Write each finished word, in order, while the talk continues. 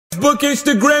Facebook,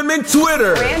 Instagram, and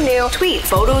Twitter. Brand new tweets,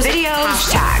 photos, videos,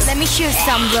 hashtags. Let me shoot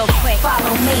some real quick.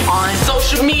 Follow me on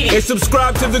social media. And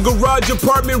subscribe to the Garage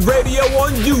Apartment Radio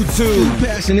on YouTube. Are you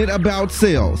passionate about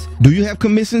sales? Do you have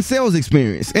commission sales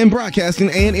experience in broadcasting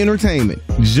and entertainment?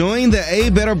 Join the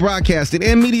A Better Broadcasting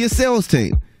and Media Sales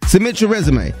Team. Submit your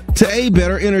resume to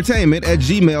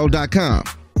abetterentertainment@gmail.com.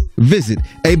 Visit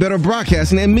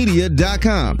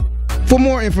abetterbroadcastingandmedia.com. For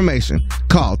more information,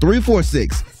 call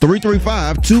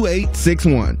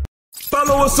 346-335-2861.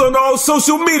 Follow us on all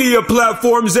social media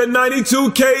platforms at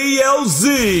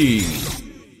 92KELZ.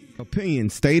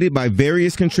 Opinions stated by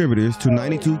various contributors to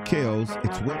 92KELZ,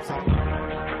 its website.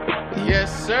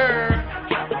 Yes, sir.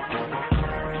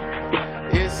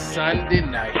 It's Sunday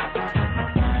night.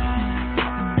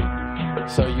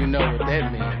 So you know what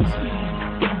that means.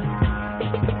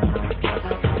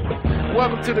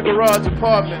 Welcome to the Garage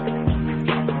Apartment.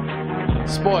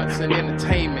 Sports and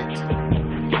entertainment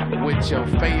with your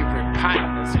favorite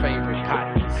partners.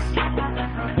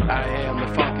 I am the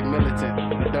funky militant,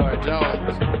 Dar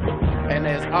Jones. And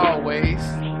as always,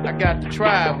 I got the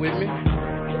tribe with me.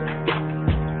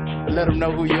 Let them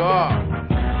know who you are.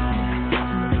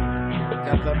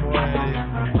 Got that boy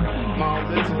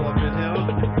Mom Little up in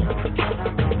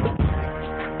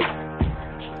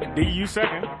here. D, you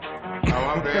second.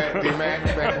 Oh, I'm bad. D-Mac,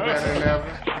 better than ever.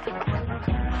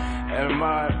 And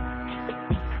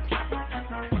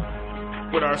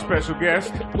with our special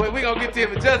guest. Wait, we're going to get to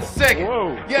him in just a second.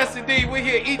 Whoa. Yes, indeed. We're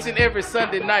here each and every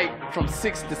Sunday night from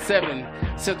 6 to 7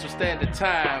 Central Standard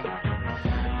Time.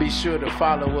 Be sure to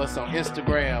follow us on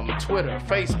Instagram, Twitter,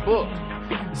 Facebook.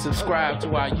 Subscribe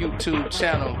to our YouTube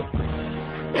channel.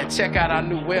 And check out our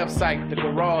new website,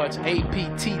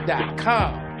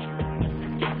 thegarageapt.com.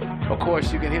 Of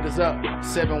course, you can hit us up,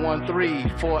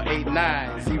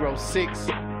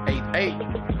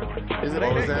 713-489-0688. Is it 88?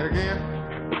 What was that again?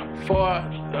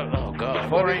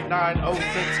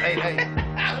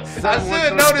 489-0688. I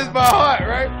should know this by heart,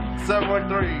 right?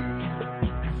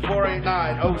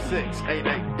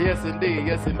 713-489-0688. Yes, indeed.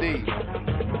 Yes, indeed.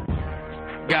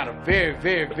 Got a very,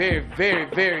 very, very, very,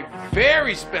 very,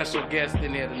 very special guest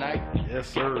in here tonight. Yes,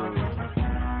 sir.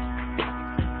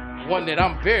 One that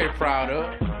I'm very proud of.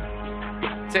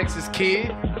 Texas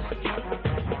kid.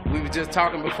 We were just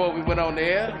talking before we went on the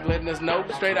air, letting us know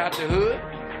straight out the hood.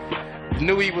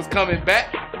 Knew he was coming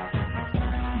back.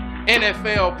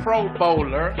 NFL Pro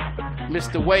Bowler,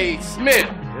 Mr. Wade Smith.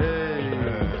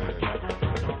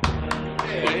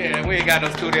 Yeah, we ain't got no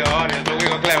studio audience, but we're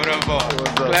gonna clap it up for him.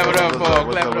 Clap it up for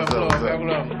him, clap it up for him, clap it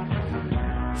up.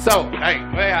 So, hey,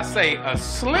 may I say,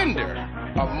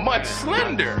 a much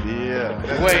slender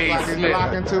Wade like Smith. He's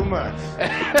blocking too much.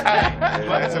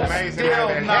 That's amazing. Still how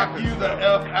that knock happens. you the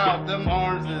F out. Them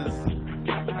arms is.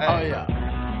 Oh, yeah.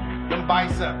 Them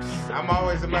biceps. I'm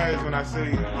always amazed when I see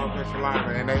offensive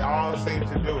linemen, and they all seem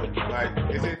to do it. Like,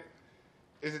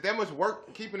 is it that much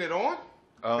work keeping it on?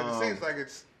 'Cause it seems like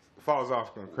it falls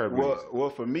off incredibly. Well,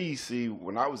 for me, see,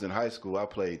 when I was in high school, I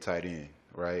played tight end,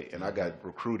 right? And I got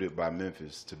recruited by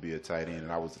Memphis to be a tight end,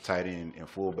 and I was a tight end and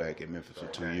fullback at Memphis for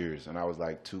 2 years, and I was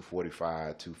like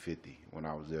 245, 250 when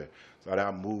I was there. So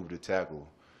I moved to tackle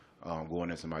going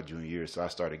into my junior year, so I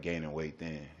started gaining weight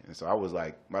then. And so I was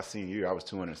like, my senior year, I was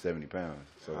 270 pounds.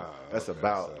 So that's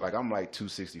about, like, I'm like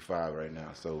 265 right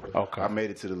now. So I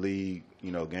made it to the league,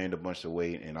 gained a bunch of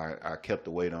weight, and I kept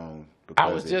the weight on. I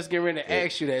was just getting ready to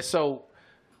ask you that. So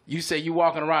you say you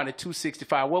walking around at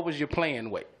 265. What was your playing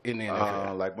weight in the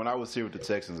NFL? Like when I was here with the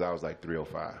Texans, I was like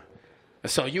 305.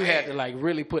 So you had to like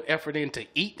really put effort in to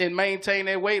eat and maintain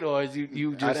that weight, or is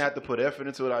you just? I didn't have to put effort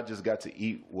into it. I just got to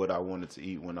eat what I wanted to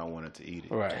eat when I wanted to eat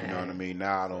it. Right. You know what I mean?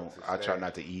 Now I try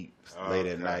not to eat late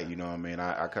at night. You know what I mean?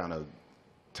 I kind of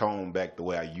tone back the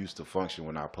way I used to function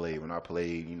when I played. When I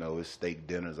played, it's steak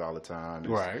dinners all the time.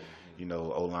 It's, right.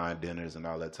 O-line dinners and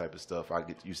all that type of stuff. I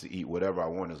used to eat whatever I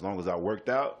wanted as long as I worked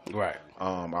out. Right.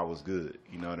 I was good.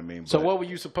 You know what I mean? So what were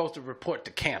you supposed to report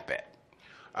to camp at?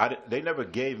 They never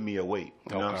gave me a weight.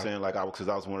 You know what I'm saying? Like, because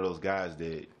I was one of those guys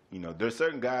that, there's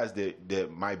certain guys that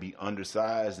might be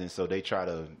undersized, and so they try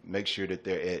to make sure that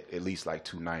they're at least like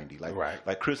 290.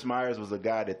 Like Chris Myers was a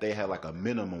guy that they had like a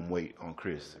minimum weight on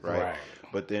Chris, right?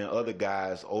 But then other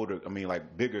guys,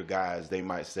 bigger guys, they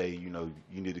might say, you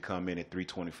need to come in at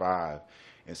 325.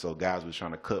 And so guys was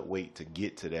trying to cut weight to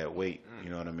get to that weight, you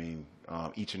know what I mean,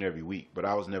 each and every week. But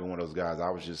I was never one of those guys. I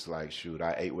was just like, shoot,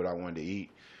 I ate what I wanted to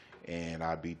eat. And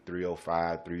I'd be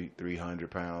 305, 300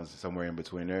 pounds, somewhere in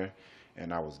between there,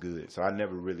 and I was good. So I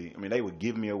never really, they would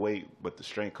give me a weight, but the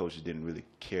strength coaches didn't really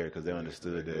care because they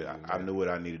understood that I knew what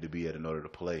I needed to be at in order to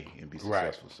play and be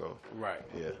successful. So,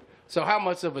 yeah. So how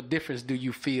much of a difference do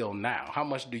you feel now? How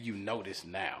much do you notice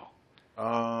now?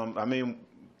 I mean,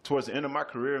 towards the end of my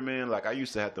career, man, like I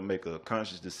used to have to make a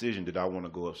conscious decision that I want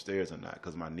to go upstairs or not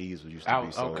because my knees used to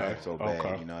be so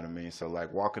bad. You know what I mean? So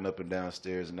like walking up and down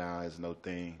stairs now is no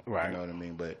thing. Right. You know what I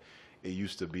mean? But it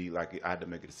used to be like I had to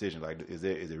make a decision. Like, is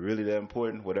it really that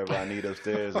important? Whatever I need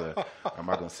upstairs, or am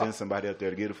I gonna send somebody up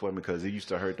there to get it for me? Because it used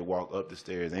to hurt to walk up the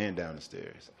stairs and down the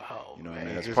stairs. Oh, you know what I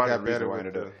mean? That's part of the reason why I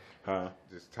ended up.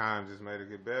 Just time just made it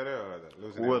get better,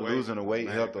 or losing the weight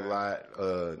helped a lot.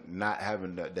 Not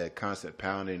having that constant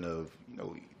pounding of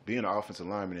being an offensive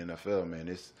lineman in the NFL, man,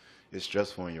 it's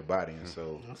stressful on your body, and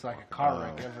so it's like a car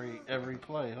wreck every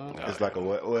play, huh? It's like a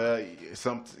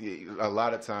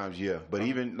lot of times, yeah. But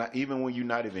even when you're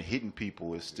not even hitting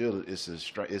people, it's still it's a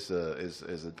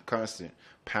constant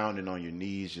pounding on your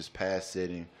knees, just pass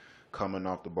setting, coming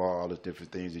off the ball, all the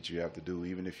different things that you have to do,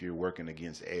 even if you're working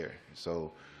against air.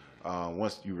 So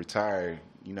once you retire,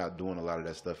 you're not doing a lot of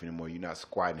that stuff anymore. You're not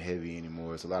squatting heavy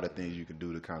anymore. It's a lot of things you can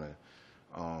do to kind of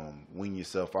wean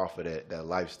yourself off of that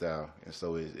lifestyle, and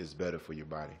so it's better for your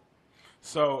body.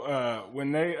 So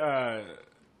when they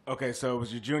so it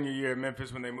was your junior year at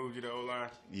Memphis when they moved you to O-line?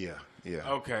 Yeah.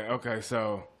 Okay.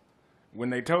 So when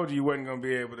they told you wasn't going to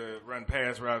be able to run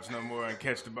pass routes no more and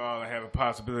catch the ball and have a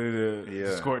possibility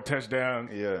to score a touchdown,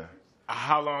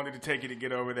 how long did it take you to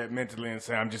get over that mentally and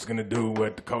say, I'm just going to do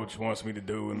what the coach wants me to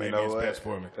do and maybe it's best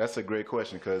for me? That's a great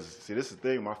question because, see, this is the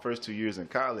thing. My first 2 years in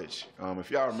college,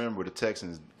 if y'all remember the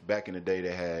Texans back in the day,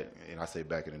 they had, and I say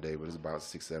back in the day, but it's about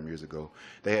 6-7 years ago,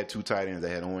 they had two tight ends. They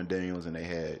had Owen Daniels and they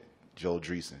had Joe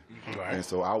Dreesen. Right. And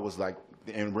so I was like,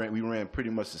 we ran pretty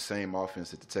much the same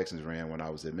offense that the Texans ran when I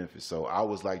was at Memphis. So I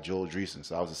was like Joel Dreesen.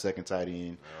 So I was the second tight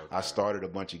end. Okay. I started a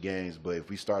bunch of games, but if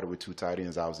we started with two tight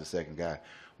ends, I was the second guy.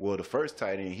 Well, the first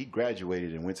tight end, he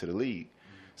graduated and went to the league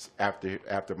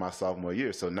after my sophomore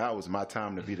year. So now it was my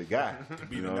time to be the guy. To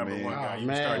be the number one guy.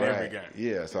 You start every game.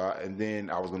 Yeah. So and then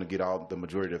I was going to get all the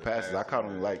majority of the passes. I caught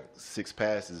only like 6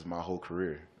 passes my whole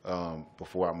career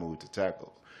before I moved to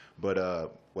tackle.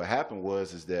 But what happened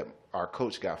is that our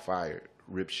coach got fired.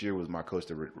 Rip Shear was my coach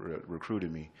that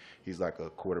recruited me. He's like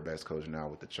a quarterback's coach now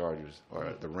with the Chargers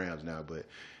or the Rams now. But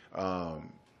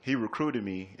he recruited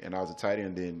me, and I was a tight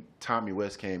end. Then Tommy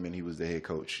West came in. He was the head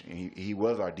coach, and he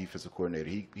was our defensive coordinator.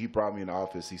 He brought me in the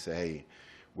office. He said, hey,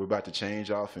 we're about to change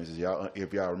offenses.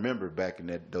 If y'all remember back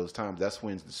in those times, that's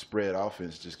when the spread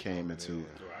offense just came into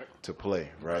to play,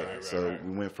 right? So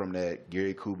we went from that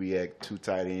Gary Kubiak, 2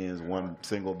 tight ends, 1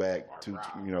 single back, 2,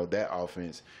 that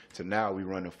offense, to now we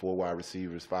running 4 wide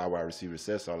receivers, 5 wide receiver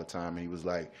sets all the time. And he was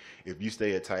like, if you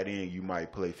stay at tight end, you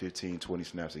might play 15, 20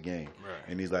 snaps a game. Right.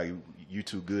 And he's like, you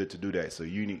too good to do that. So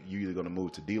you either going to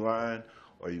move to D-line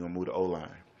or you're going to move to O-line.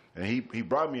 And he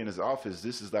brought me in his office.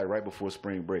 This is like right before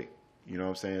spring break. You know what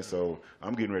I'm saying? So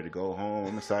I'm getting ready to go home.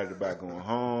 I'm excited about going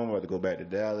home. I'm about to go back to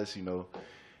Dallas,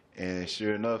 And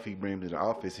sure enough, he brings me to the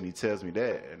office and he tells me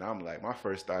that. And I'm like, my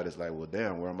first thought is like, well,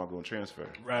 damn, where am I going to transfer?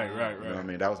 Right. You know what I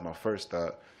mean? That was my first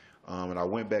thought. And I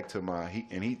went back to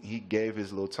he gave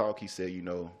his little talk. He said,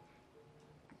 you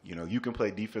can play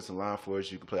defensive line for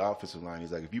us. You can play offensive line.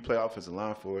 He's like, if you play offensive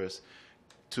line for us,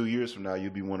 2 years from now,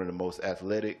 you'll be one of the most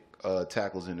athletic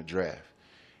tackles in the draft.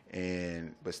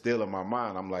 But still in my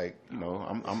mind, I'm like,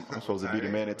 I'm supposed to be the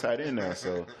man at tight end now.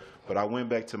 So, but I went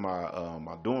back to my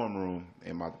my dorm room,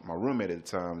 and my roommate at the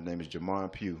time, his name is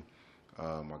Jamon Pugh,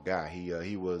 my guy.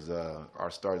 He was our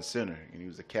starting center, and he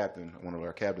was the captain, one of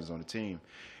our captains on the team.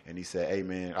 And he said, hey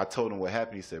man, I told him what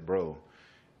happened. He said, bro,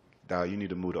 dog, you need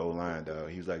to move to O-line,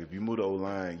 dog. He was like, if you move to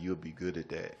O-line, you'll be good at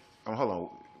that. Hold on.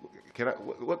 Can I?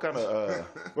 What kind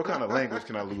of language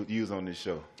can I use on this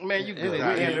show? Man, you good? We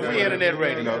internet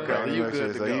radio. You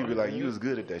good? So he'd be like, "You was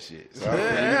good at that shit." So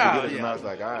and I was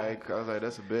like, "All right." I was like,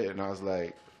 "That's a bit." And I was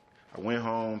like, I went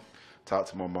home,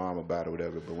 talked to my mom about it,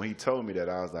 whatever. But when he told me that,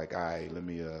 I was like, "All right, let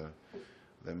me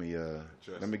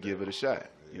give it a shot."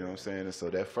 You know what I'm saying? And so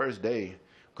that first day,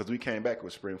 because we came back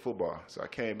with spring football, so I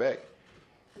came back,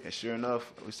 and sure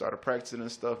enough, we started practicing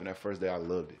and stuff. And that first day, I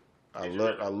loved it. I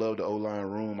loved the O-line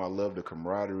room. I loved the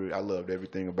camaraderie. I loved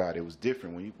everything about it. It was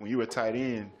different. When you were tight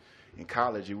end in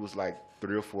college, it was like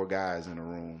 3 or 4 guys in a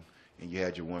room, and you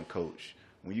had your one coach.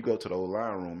 When you go to the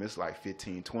O-line room, it's like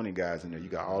 15, 20 guys in there. You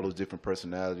got all those different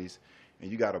personalities, and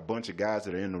you got a bunch of guys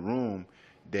that are in the room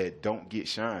that don't get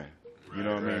shine. You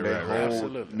know what I mean? Their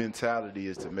whole mentality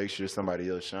is to make sure somebody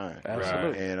else shines.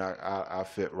 Absolutely. And I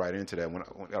fit right into that. When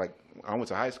I went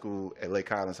to high school at Lake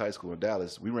Highlands High School in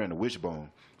Dallas, we ran the wishbone.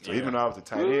 So even though I was a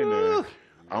tight end there,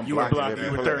 you were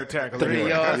third tackle. 3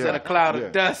 yards in a cloud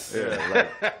of dust. Yeah,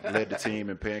 like led the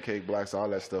team in pancake blocks, all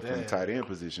that stuff from the tight end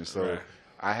position. So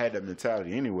I had that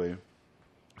mentality anyway.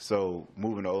 So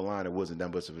moving to O-line, it wasn't that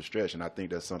much of a stretch, and I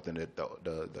think that's something that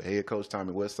the head coach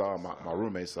Tommy West saw, my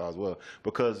roommate saw as well.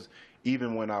 Because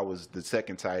even when I was the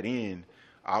second tight end,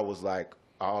 I was like,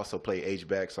 I also played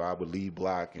H-back, so I would lead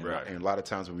block, and, and a lot of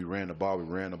times when we ran the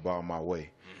ball my way.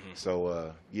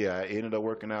 So yeah, it ended up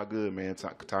working out good, man.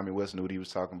 Tommy West knew what he was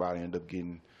talking about. I ended up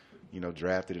getting,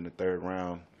 drafted in the 3rd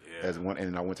round.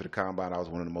 And I went to the combine. I was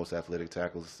one of the most athletic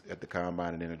tackles at the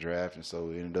combine and in the draft, and so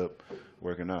it ended up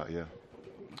working out. Yeah.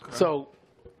 Okay. So,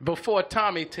 before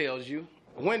Tommy tells you,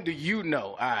 when do you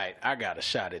know, all right, I got a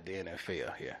shot at the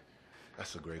NFL here?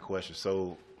 That's a great question.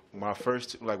 So, my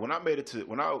first, like when I made it to,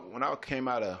 when I came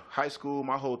out of high school,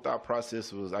 my whole thought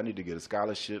process was I need to get a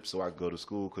scholarship so I could go to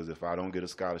school, because if I don't get a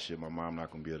scholarship, my mom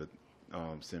not going to be able to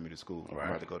send me to school. I'm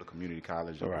about to go to community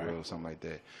college or something like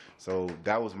that. So,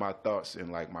 that was my thoughts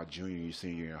in like my junior,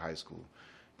 senior year in high school.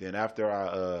 Then after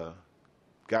I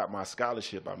got my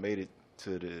scholarship, I made it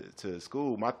to the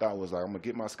school. My thought was like, I'm gonna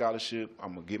get my scholarship,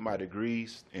 I'm gonna get my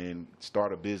degrees, and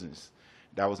start a business.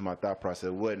 That was my thought process.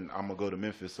 It wasn't I'm gonna go to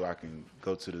Memphis so I can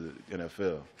go to the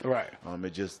NFL. Right.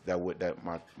 It just my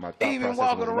thought even process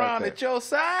walking was around like at your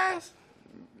size.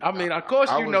 I mean, of course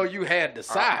you know you had the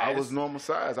size. I was normal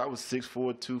size. I was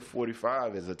 6'4",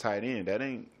 245 as a tight end. That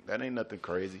ain't nothing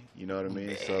crazy. You know what I mean?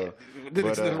 Man. So,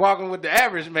 walking with the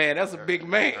average man, that's a big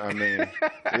man. I mean,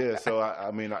 yeah. So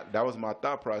that was my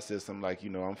thought process. I'm like,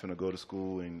 I'm finna go to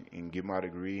school and get my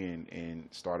degree and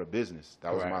start a business.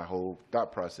 That was my whole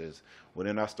thought process. Well,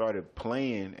 then I started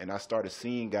playing and I started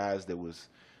seeing guys that was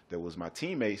my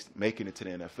teammates making it to the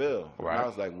NFL. Right. And I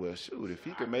was like, well, shoot, if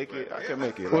he can make it, I can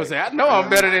make it. Well, I know I'm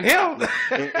better than him.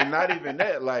 and not even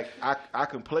that, like, I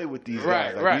can play with these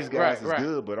guys. Like, these guys is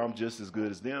good, but I'm just as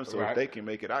good as them. So if they can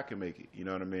make it, I can make it. You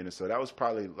know what I mean? And so that was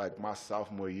probably like my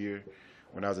sophomore year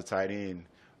when I was a tight end.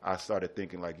 I started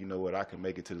thinking like, you know what, I can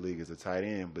make it to the league as a tight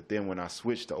end. But then when I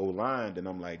switched to O-line, then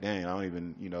I'm like, dang, I don't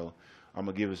even, I'm going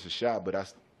to give this a shot. But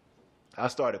I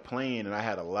started playing, and I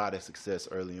had a lot of success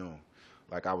early on.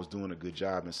 Like I was doing a good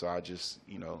job, and so I just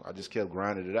kept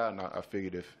grinding it out, and I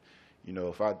figured if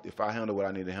I handle what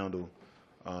I need to handle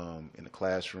in the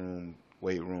classroom,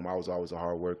 weight room, I was always a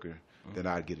hard worker, then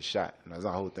I'd get a shot. And that's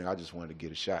the whole thing. I just wanted to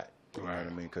get a shot. You know what I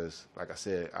mean? Because like I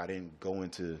said, I didn't go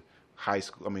into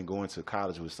go into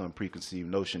college with some preconceived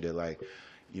notion that like,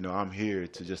 I'm here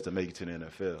to make it to the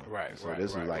NFL. Right. So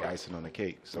this was like icing on the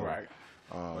cake. So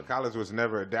but college was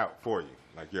never a doubt for you.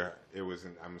 Like it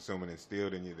wasn't, I'm assuming,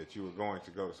 instilled in you that you were going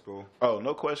to go to school? Oh,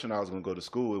 no question I was going to go to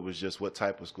school. It was just what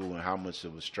type of school and how much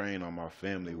of a strain on my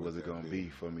family was it going to be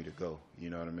for me to go. You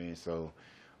know what I mean? So,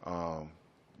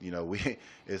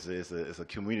 it's a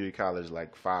community college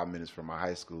like 5 minutes from my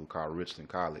high school called Richland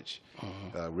College,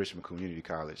 Richmond Community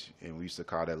College, and we used to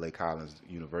call that Lake Highlands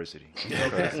University.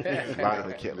 Because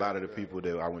a lot of the people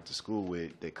that I went to school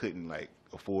with, they couldn't like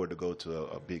afford to go to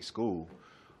a big school.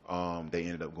 They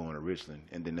ended up going to Richland,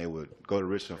 and then they would go to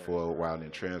Richland for a while and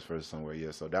then transfer somewhere.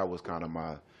 Yeah, so that was kind of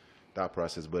my thought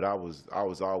process. But I was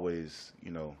always,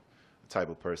 the type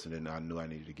of person that I knew I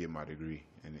needed to get my degree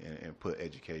and put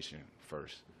education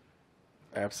first.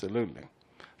 Absolutely.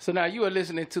 So now you are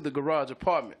listening to The Garage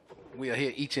Apartment. We are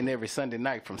here each and every Sunday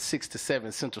night from 6 to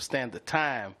 7 Central Standard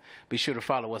Time. Be sure to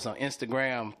follow us on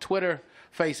Instagram, Twitter,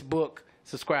 Facebook.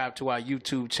 Subscribe to our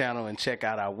YouTube channel and check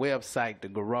out our website,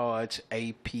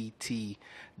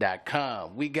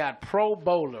 thegarageapt.com. We got Pro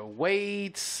Bowler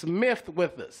Wade Smith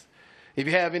with us. If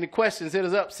you have any questions, hit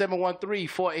us up,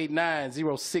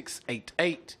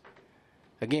 713-489-0688.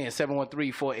 Again,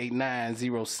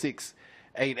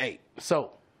 713-489-0688.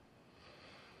 So,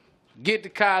 get to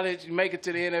college, you make it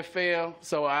to the NFL.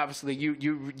 So, obviously,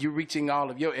 you're reaching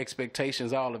all of your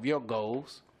expectations, all of your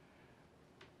goals.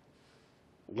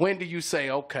 When do you say,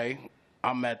 okay,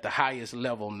 I'm at the highest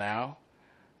level now.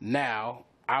 Now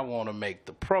I want to make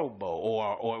the Pro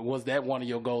Bowl, or was that one of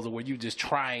your goals, or were you just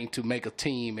trying to make a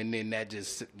team and then that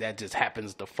just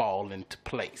happens to fall into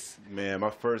place? Man, my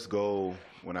first goal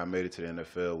when I made it to the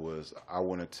NFL was I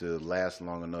wanted to last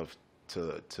long enough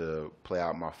to play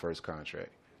out my first contract.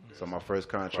 So my first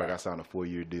contract, I signed a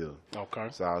 4-year deal. Okay.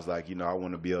 So I was like, I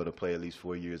want to be able to play at least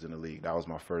 4 years in the league. That was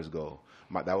my first goal.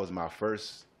 That was my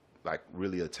first like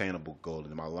really attainable goal,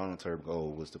 and my long-term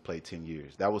goal was to play 10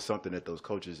 years. That was something that those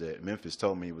coaches at Memphis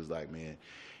told me. Was like, man,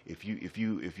 if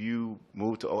you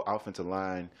move to offensive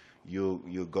line, you'll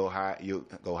go high in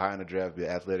the draft, be an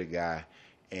athletic guy,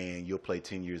 and you'll play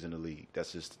 10 years in the league.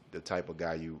 That's just the type of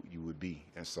guy you would be.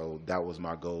 And so that was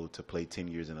my goal, to play 10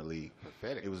 years in the league.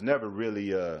 Pathetic. It was never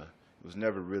really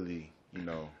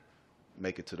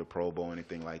make it to the Pro Bowl or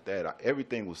anything like that.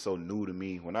 Everything was so new to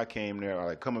me when I came there.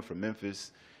 Like coming from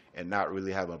Memphis and not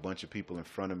really having a bunch of people in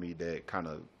front of me that kind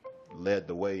of led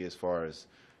the way as far as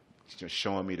just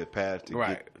showing me the path to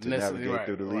navigate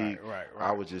through the league.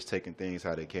 I was just taking things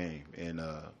how they came. And,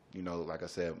 you know, like I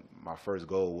said, my first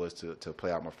goal was to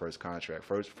play out my first contract.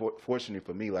 Fortunately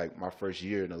for me, like my first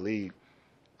year in the league,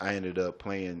 I ended up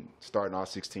starting all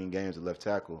 16 games at left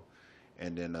tackle,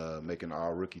 and then making the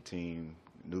all-rookie team,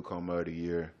 newcomer of the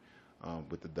year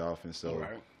with the Dolphins. So,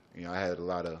 you know, I had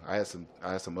some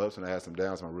ups and I had some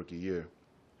downs my rookie year.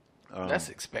 That's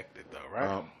expected, though,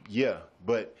 right? Yeah,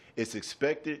 but it's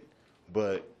expected.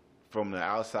 But from the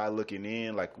outside looking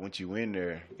in, like once you in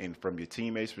there, and from your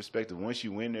teammates' perspective, once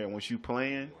you in there, once you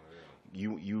playing,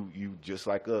 you just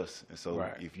like us. And so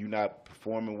if you're not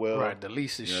performing well, the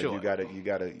lease is short. You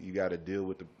gotta deal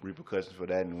with the repercussions for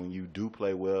that. And when you do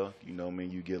play well, you know,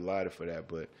 you get lauded for that.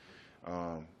 But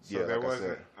so there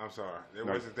wasn't. I'm sorry,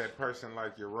 wasn't that person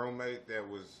like your roommate that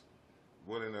was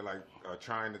willing to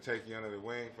trying to take you under the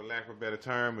wing, for lack of a better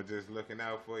term, or just looking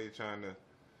out for you, trying to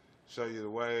show you the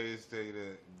ways, tell you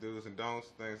the do's and don'ts,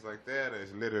 things like that? Or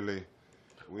it's literally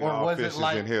we all fishes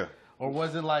in here. Or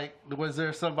was it like, was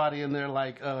there somebody in there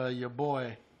like your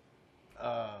boy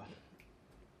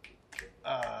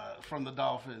from the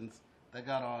Dolphins that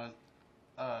got on?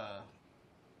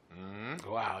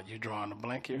 Wow, you're drawing a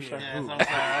blank here, sir? Yes, I'm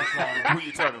sorry. Who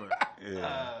you talking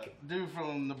about? Dude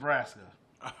from Nebraska.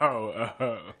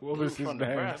 What was his name?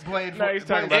 Played no, he's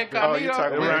talking about Incognito.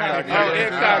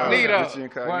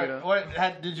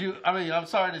 What did you? I mean, I'm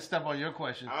sorry to step on your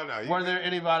question. Oh, no, Were there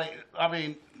anybody? I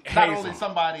mean, not only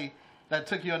somebody that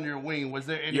took you under your wing. Was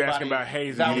there anybody? You're asking about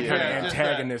Hazen, any kind of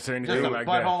antagonist or anything like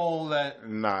that? Butthole that.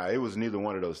 Nah, it was neither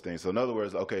one of those things. So in other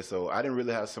words, okay, so I didn't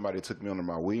really have somebody that took me under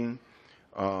my wing.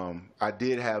 I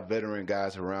did have veteran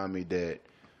guys around me that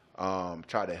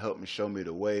tried to help me, show me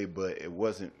the way, but it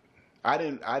wasn't. I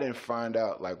didn't find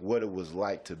out like what it was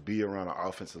like to be around an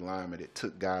offensive lineman that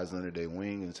took guys under their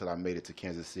wing until I made it to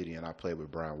Kansas City and I played with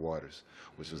Brian Waters,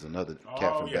 which was another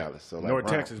cat from Dallas. So like North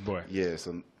Texas boy. Yeah,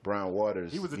 so Brian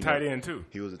Waters. He was a tight end too.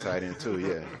 He was a tight end too,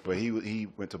 yeah. But he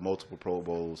went to multiple Pro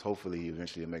Bowls. Hopefully he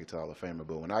eventually will make it to Hall of Famer.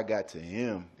 But when I got to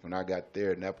him, when I got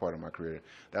there in that part of my career,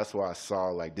 that's why I saw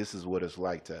like this is what it's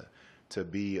like to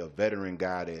be a veteran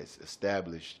guy that's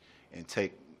established and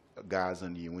take guys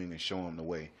under your wing and show them the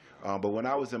way. But when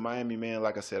I was in Miami, man,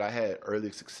 like I said, I had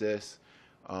early success.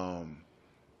 It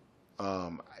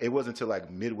wasn't until like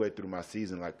midway through my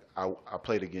season, like I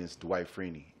played against Dwight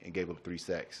Freeney and gave up 3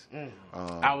 sacks.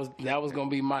 That was gonna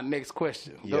be my next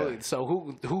question. Yeah.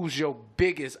 So who's your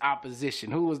biggest opposition?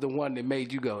 Who was the one that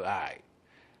made you go, all right,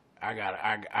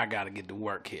 I gotta get to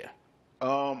work here?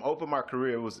 Over my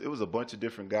career, it was a bunch of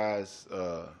different guys.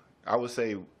 I would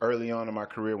say early on in my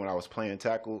career when I was playing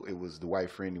tackle, it was Dwight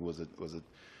Freeney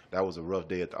that was a rough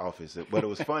day at the office. But it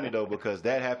was funny, though, because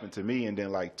that happened to me, and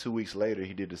then, like, 2 weeks later,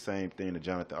 he did the same thing to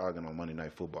Jonathan Ogden on Monday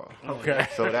Night Football. Okay.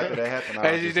 So after that happened,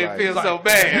 I was you just didn't like, feel so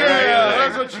bad. Yeah,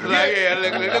 that's what you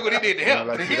like, look what he did to him.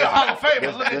 Like, He's a Hall of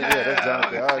Famer. Look at that. Yeah, that's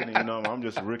Jonathan Ogden. You know, I'm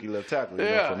just a rookie left tackle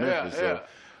from Memphis. So,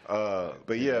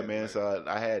 but, yeah, man, so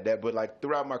I had that. But, like,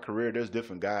 throughout my career, there's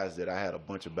different guys that I had a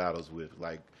bunch of battles with,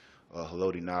 like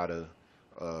Haloti Nada,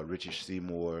 Richard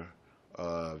Seymour,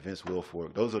 Vince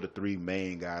Wilfork. Those are the 3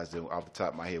 main guys that, off the top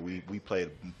of my head, we played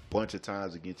a bunch of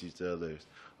times against each other.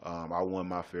 I won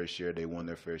my fair share. They won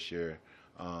their fair share.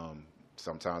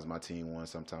 Sometimes my team won.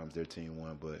 Sometimes their team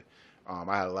won. But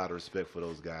I had a lot of respect for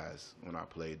those guys when I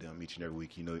played them each and every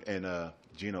week. You know, and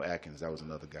Geno Atkins, that was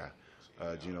another guy.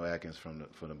 Geno Atkins from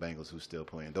the Bengals, who's still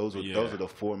playing. Those are the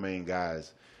 4 main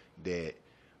guys that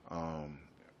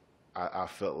I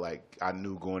felt like I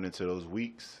knew going into those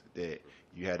weeks that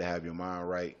you had to have your mind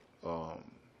right.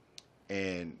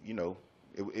 And, you know,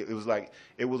 it was like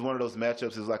it was one of those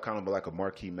matchups. It was like kind of like a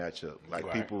marquee matchup.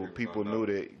 Like people knew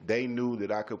that they knew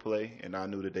that I could play and I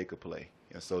knew that they could play.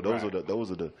 And so those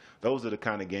are the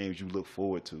kind of games you look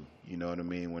forward to. You know what I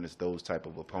mean? When it's those type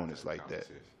of opponents like that.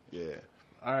 Yeah.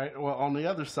 All right. Well, on the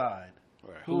other side,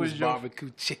 right. Who is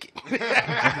barbecue chicken?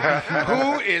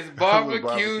 Who is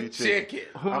barbecue chicken?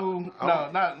 Who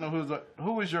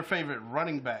is your favorite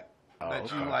running back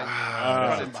that you like?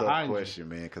 That's a tough question,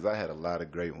 man, because I had a lot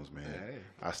of great ones, man. Hey.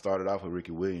 I started off with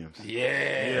Ricky Williams.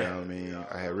 Yeah. You know what I mean?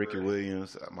 I had Ricky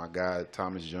Williams, my guy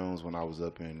Thomas Jones when I was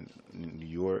up in New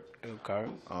York. Okay.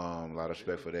 A lot of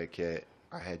respect for that cat.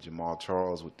 I had Jamal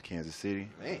Charles with Kansas City.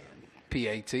 Man.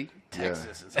 PAT.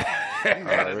 Texas is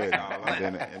already.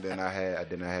 And then I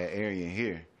had Arian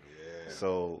here. Yeah.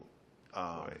 So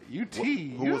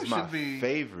who was my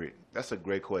favorite? That's a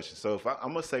great question. So if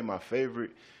I'm gonna say my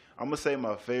favorite,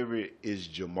 is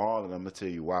Jamal, and I'm gonna tell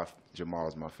you why Jamal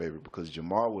is my favorite, because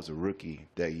Jamal was a rookie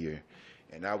that year,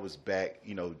 And that was back,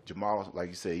 you know, Jamal, like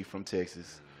you said, he's from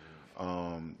Texas.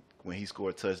 When he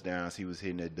scored touchdowns, he was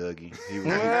hitting that Dougie. He was hitting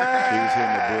the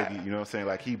boogie. You know what I'm saying?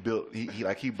 Like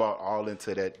he bought all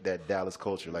into that Dallas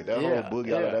culture. Like that whole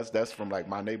boogie, that's from like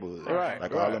my neighborhood. Right.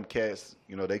 Like all them cats,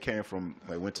 you know, they came from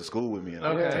like went to school with me and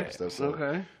all that type of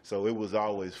stuff. So it was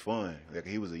always fun. Like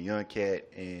he was a young cat,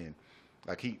 and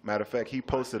like matter of fact, he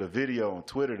posted a video on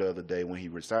Twitter the other day when he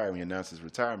retired. When he announced his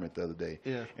retirement the other day.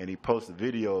 Yeah. And he posted a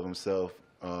video of himself.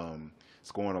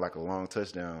 Scoring like a long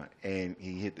touchdown, and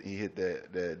he hit the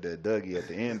Dougie at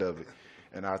the end of it,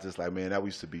 and I was just like, man, that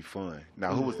used to be fun.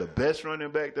 Now, who was the best running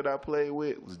back that I played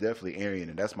with was definitely Arian,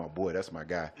 and that's my boy, that's my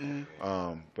guy.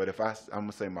 But if I'm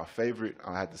gonna say my favorite,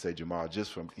 I have to say Jamal,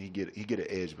 just from he get an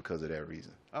edge because of that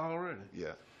reason. Oh, really?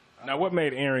 Yeah. Now, what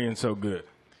made Arian so good?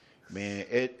 Man,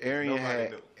 Arian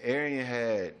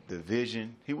had the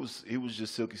vision. He was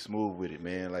just silky smooth with it,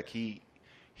 man. Like he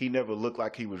never looked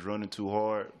like he was running too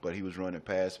hard, but he was running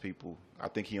past people. I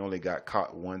think he only got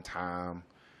caught one time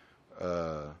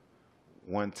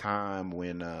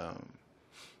when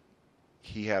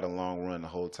he had a long run the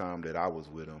whole time that I was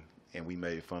with him, and we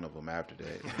made fun of him after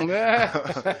that.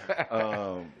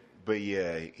 But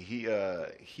yeah, he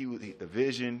the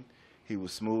vision. He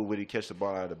was smooth with it. He catch the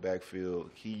ball out of the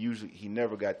backfield. He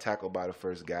never got tackled by the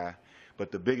first guy.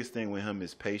 But the biggest thing with him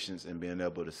is patience and being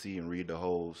able to see and read the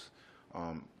holes.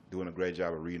 Doing a great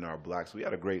job of reading our blocks. We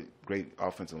had a great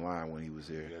offensive line when he was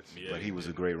here, but he was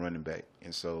a great running back,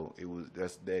 and so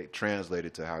that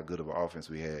translated to how good of an offense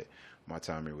we had my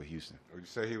time here with Houston. Would you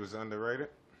say he was underrated?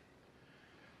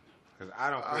 Because I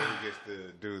don't feel he gets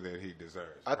the due that he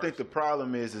deserves. I think the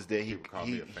problem is that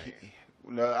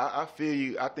I feel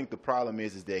you. I think the problem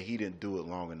is that he didn't do it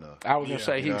long enough. I was gonna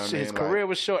say his career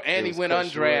was short, and he went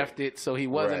undrafted, so he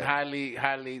wasn't highly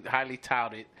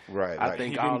touted. Right. I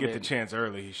think he didn't get the chance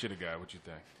early. He should have got. What you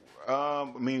think?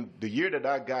 I mean, the year that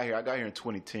I got here in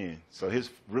 2010. So his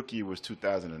rookie year was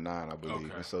 2009, I believe.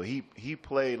 Okay. And so he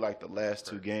played like the last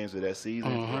 2 games of that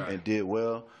season and did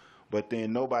well. But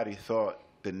then nobody thought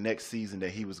the next season that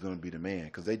he was going to be the man,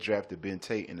 because they drafted Ben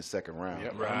Tate in the 2nd round.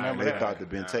 Yep, They thought that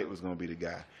Ben Tate was going to be the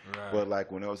guy. Right. But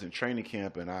like when I was in training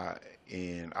camp and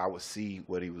I would see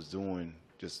what he was doing,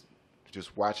 just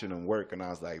watching him work, and I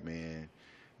was like, man,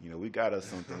 you know, we got us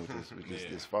something with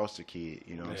this Foster kid,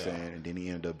 you know what I'm saying? And then he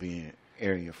ended up being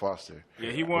Arian Foster. Yeah,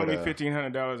 he won me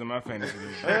 $1,500 in my fantasy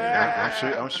league.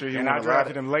 I'm sure he and won I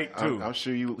drafted him late too. I'm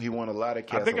sure he won a lot of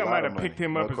cash. I think I might have picked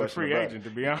him up as a free agent, to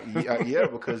be honest. Yeah,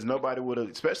 because nobody would have,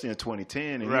 especially in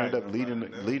 2010, and he ended up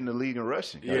leading the league in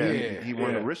rushing. He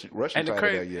won the rushing title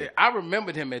that year. I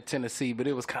remembered him at Tennessee, but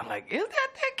it was kind of like, is that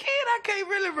kid? I can't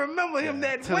really remember him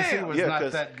that Tennessee well. was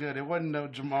not that good. It wasn't no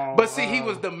Jamal. But see, he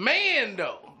was the man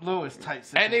though. Lewis type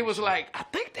situation. And he was like, I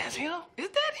think that's him. Is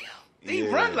that him? He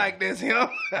run like this, him.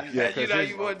 You know,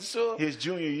 you wasn't sure. His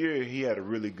junior year, he had a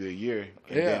really good year,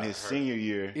 and then his senior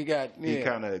year, he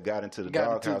kind of got into the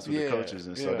doghouse with the coaches,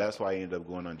 and so that's why he ended up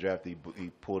going undrafted.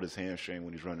 He pulled his hamstring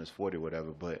when he's running his 40 or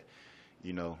whatever. But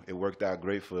you know, it worked out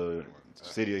great for the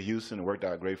city of Houston. It worked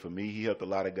out great for me. He helped a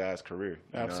lot of guys' career.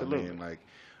 Absolutely. Know what I mean? Like,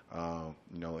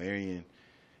 you know, Arian.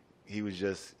 He was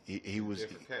just he was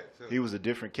a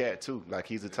different cat too. Like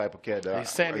he's the type of cat that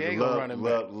I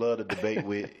love to debate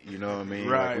with. You know what I mean?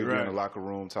 Right, like we'd be in the locker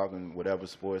room talking whatever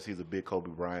sports. He's a big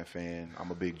Kobe Bryant fan. I'm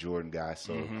a big Jordan guy,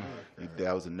 so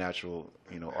that was a natural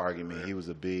argument. He was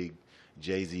a big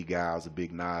Jay-Z guy. I was a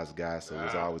big Nas guy, so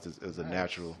it was a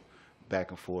natural back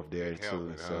and forth there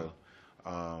too. So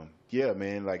yeah,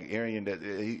 man, like Arian,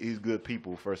 he's good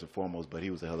people first and foremost, but he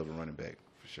was a hell of a running back.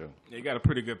 Sure. Yeah, he got a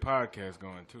pretty good podcast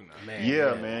going too now.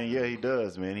 Man. Yeah, he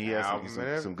does, man. He has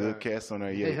some good casts on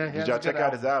there. Yeah. Did y'all check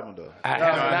out his album though?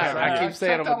 I keep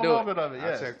saying I'm gonna do it.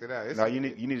 I checked it out. No, you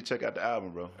need to check out the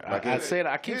album, bro. Like I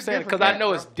keep saying it because I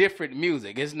know it's different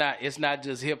music. It's not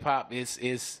just hip hop.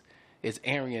 It's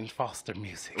Arian Foster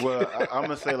music. Well, I'm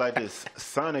gonna say like this: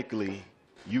 sonically,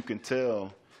 you can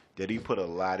tell that he put a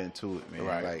lot into it, man.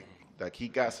 Right. Like he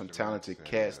got some talented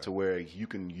cats to where you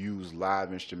can use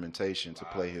live instrumentation to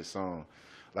play his song.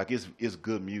 Like it's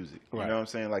good music. You know what I'm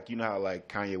saying? Like you know how like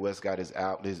Kanye West got his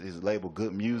label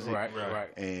Good Music. Right.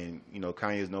 And you know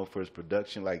Kanye's known for his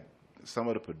production. Like some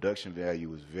of the production value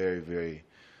was very, very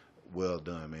well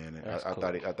done, man. And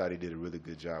I thought he did a really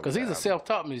good job. Because he's a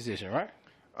self-taught musician, right?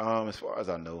 As far as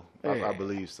I know, I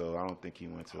believe so. I don't think he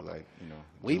went to like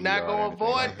We not gonna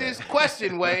avoid this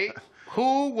question, Wade.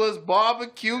 Who was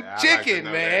barbecue chicken,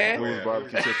 man? Who was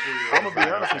barbecue chicken? I'm gonna be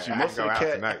honest with you.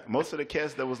 Most of the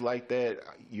cats that was like that,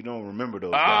 you don't remember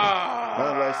those guys.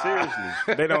 No, like seriously,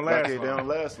 they don't last. They don't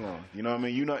last long. You know what I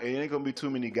mean? It ain't gonna be too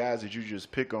many guys that you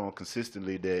just pick on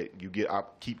consistently that you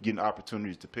keep getting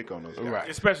opportunities to pick on those guys. Right.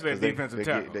 Especially at defensive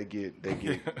tackle. They get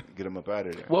them up out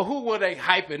of there. Well, who were they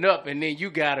hyping up, and then you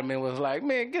got them and was like,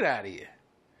 man, get out of here.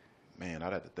 Man,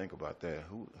 I'd have to think about that.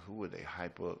 Who would they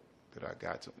hype up that I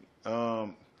got to? I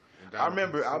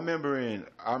remember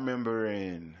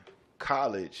in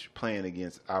college playing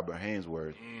against Albert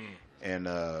Hainsworth, and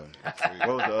what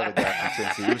was the other guy from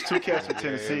Tennessee? It was two cats from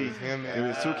Tennessee. It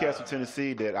was two cats from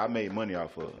Tennessee that I made money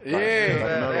off of.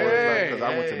 Because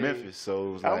I went to Memphis, so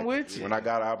it was like when I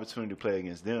got an opportunity to play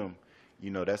against them,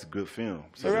 that's a good film.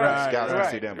 So scouts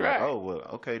can sit down and be like, oh, well,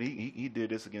 okay, he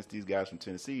did this against these guys from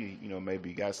Tennessee. Maybe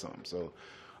he got something. So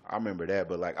I remember that.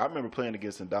 But I remember playing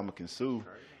against Ndamukong Suh,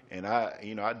 and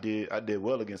I did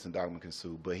well against Ndamukong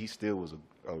Suh, but he still was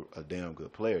a damn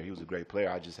good player. He was a great player.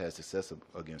 I just had success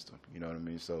against him. You know what I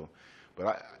mean? So,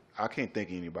 but I can't think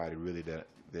of anybody really that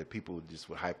people just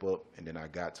would hype up, and then I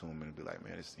got to him and be like,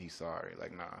 man, he's sorry.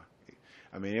 Like, nah.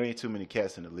 I mean, there ain't too many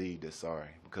cats in the league that's sorry.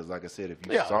 Because, like I said, if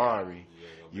you're sorry,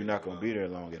 you're not going to be there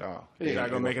long at all. You're not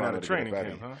going to make it out of training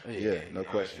camp, huh? Yeah, no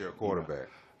question. You're a quarterback.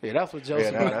 Yeah, that's what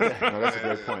Joseph. That's a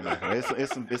great point.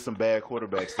 It's some bad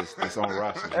quarterbacks that's on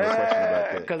rosters. No question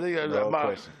about that.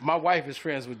 Because my wife is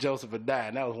friends with Joseph Adai,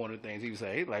 and that was one of the things he would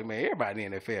say. He's like, man, everybody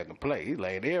in the NFL can play. He's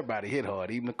like, everybody hit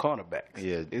hard, even the cornerbacks.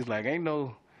 Yeah, it's like That's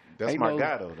my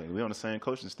guy, though. We on the same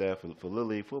coaching staff for Little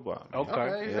League football. Man.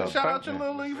 Okay. Yeah. Shout out your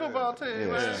Little League football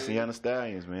team, man. Sienna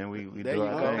Stallions, man. We do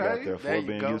our thing out there. Fort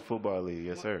Bend Youth Football League.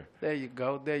 Yes, sir. There you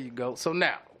go. So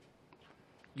now,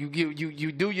 you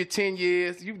do your 10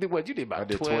 years. You did what? You did about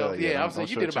 12. Yeah, I'm saying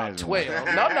you did about 12.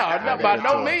 No, by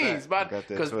no means.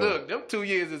 Because look, them 2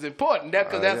 years is important.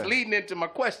 That's leading into my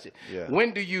question. Yeah.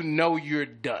 When do you know you're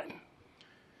done?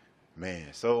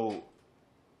 Man, so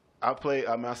I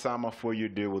signed my 4-year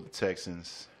deal with the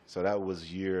Texans. So that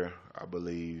was year, I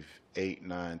believe, 8,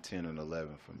 9, 10, and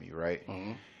 11 for me, right?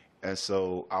 Mm-hmm. And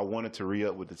so I wanted to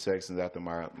re-up with the Texans after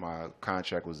my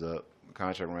contract was up. The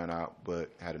contract ran out,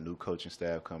 but had a new coaching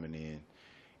staff coming in.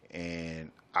 And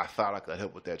I thought I could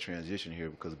help with that transition here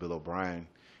because Bill O'Brien,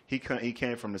 he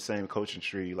came from the same coaching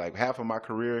tree. Like half of my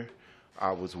career,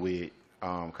 I was with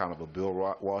kind of a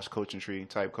Bill Walsh coaching tree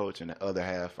type coach, and the other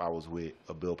half I was with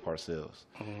a Bill Parcells.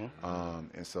 Mm-hmm.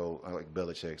 And so like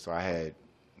Belichick. So I had,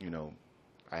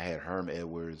 Herm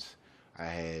Edwards, I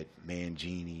had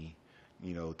Mangini,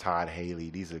 Todd Haley.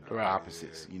 These are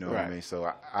opposites. You know what I mean?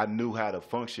 So I knew how to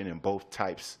function in both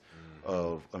types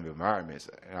of environments.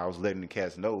 And I was letting the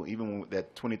cats know, even when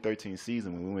that 2013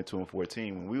 season when we went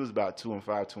 2-14, when we was about 2-5,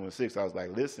 2-6, I was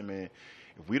like, listen, man,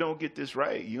 if we don't get this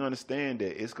right, you understand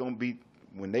that it's going to be,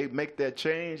 when they make that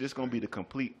change, it's going to be the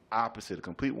complete opposite, the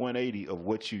complete 180 of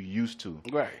what you used to.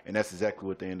 Right. And that's exactly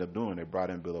what they ended up doing. They brought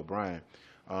in Bill O'Brien.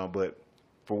 But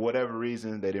for whatever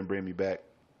reason, they didn't bring me back.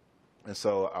 And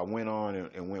so I went on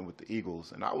and went with the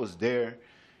Eagles. And I was there,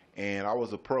 and I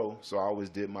was a pro, so I always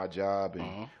did my job.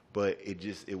 And but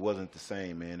it wasn't the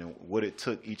same, man. And what it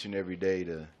took each and every day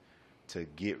to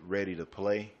get ready to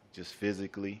play, just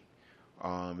physically,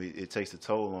 it takes a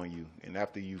toll on you. And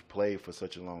after you've played for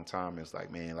such a long time, it's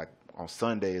like, man, like on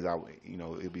Sundays,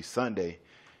 it'd be Sunday,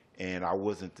 and I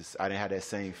didn't have that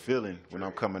same feeling when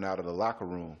I'm coming out of the locker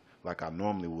room like I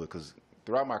normally would, because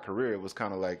throughout my career, it was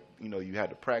kind of like, you had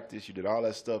to practice, you did all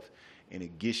that stuff, and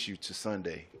it gets you to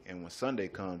Sunday. And when Sunday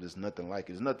comes, there's nothing like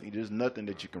it. There's nothing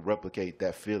that you can replicate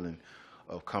that feeling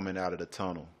of coming out of the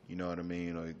tunnel. You know what I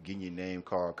mean? Or getting your name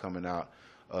called coming out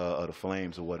of the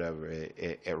Flames or whatever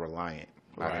at Reliant.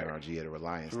 Not NRG, at a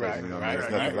Reliant Stadium. You know what I mean?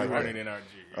 It's nothing like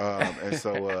that. And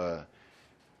so,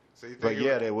 but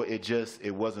yeah,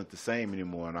 it wasn't the same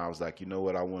anymore. And I was like, you know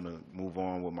what? I want to move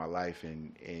on with my life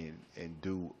and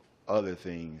do other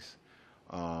things,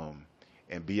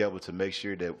 and be able to make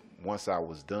sure that once I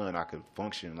was done, I could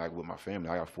function like with my family.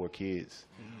 I got 4 kids.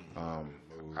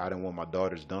 I didn't want my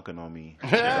daughters dunking on me.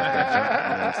 You know what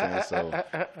I'm saying? So,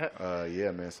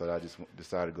 yeah, man. So I just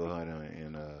decided to go ahead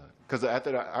and because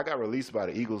after I got released by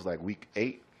the Eagles like week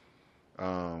 8,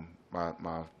 my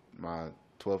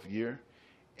 12th year,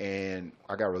 and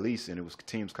I got released, and it was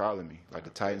teams calling me. Like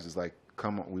the Titans was like,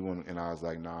 "Come on, we want," and I was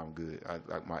like, "Nah, I'm good."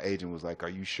 My agent was like, "Are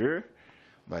you sure?"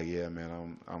 Like, yeah,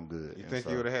 man, I'm good. You think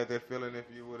you would have had that feeling if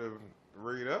you would have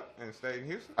read up and stayed in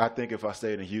Houston? I think if I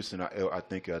stayed in Houston, I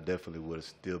think I definitely would have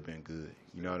still been good.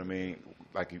 You know what I mean?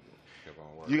 Like, you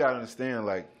got to understand,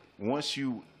 like, once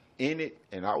you in it,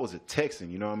 and I was a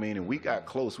Texan, you know what I mean? And we got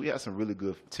close. We had some really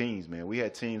good teams, man. We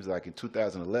had teams like in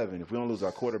 2011. If we don't lose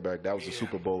our quarterback, that was a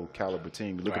Super Bowl caliber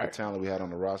team. You look at the talent we had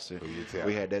on the roster.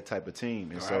 We had that type of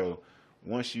team. And so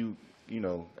once you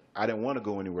know, I didn't want to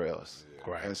go anywhere else.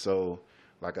 And so,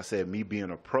 like I said, me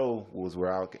being a pro was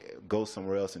where I would go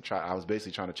somewhere else and try. I was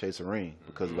basically trying to chase a ring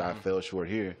because I fell short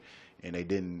here. And they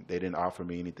didn't offer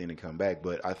me anything to come back.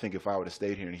 But I think if I would have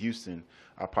stayed here in Houston,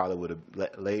 I probably would have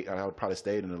I would probably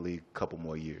stayed in the league a couple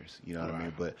more years. You know what I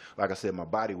mean? But like I said, my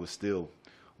body was still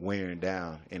wearing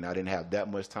down, and I didn't have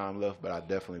that much time left. But I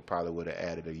definitely probably would have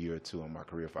added a year or two on my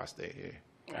career if I stayed here.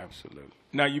 Absolutely.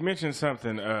 Now you mentioned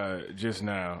something just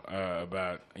now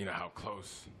about how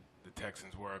close the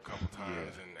Texans were a couple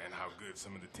times and how good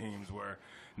some of the teams were.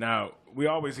 Now we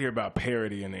always hear about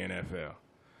parity in the NFL,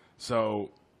 so.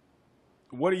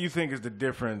 What do you think is the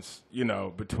difference,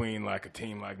 between like a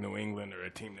team like New England or a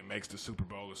team that makes the Super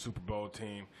Bowl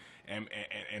team, and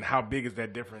how big is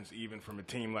that difference even from a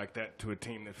team like that to a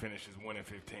team that finishes 1-15?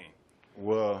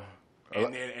 Well,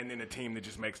 and then a team that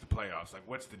just makes the playoffs. Like,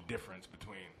 what's the difference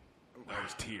between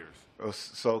those tiers?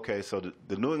 So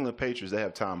the New England Patriots, they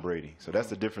have Tom Brady, so that's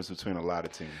the difference between a lot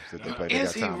of teams that they play.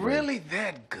 Is he really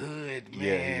that good,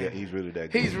 man? Yeah, he's really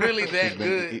that good. He's really that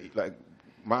good.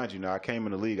 Mind you, now I came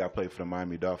in the league. I played for the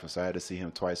Miami Dolphins, so I had to see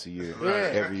him twice a year,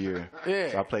 every year.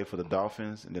 So I played for the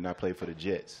Dolphins, and then I played for the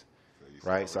Jets.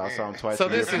 Right, so I saw him twice a year.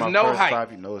 So this for is my no first hype.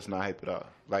 5 years. No, it's not hype at all.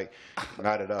 Like,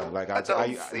 not at all. Like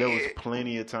there was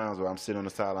plenty of times where I'm sitting on the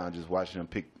sideline just watching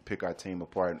them pick our team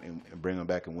apart and bring them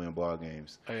back and win ball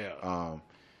games.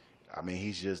 I mean,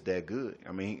 he's just that good.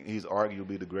 I mean, he's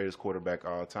arguably the greatest quarterback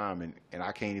of all time, and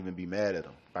I can't even be mad at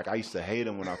him. Like, I used to hate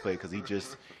him when I played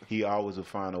because he always would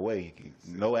find a way.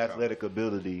 No athletic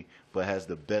ability, but has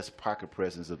the best pocket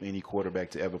presence of any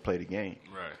quarterback to ever play the game.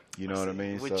 Right. You know what I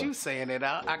mean? With you saying that,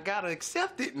 I gotta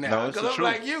accept it now. No, it's the Because I'm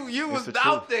truth. like, you It's was the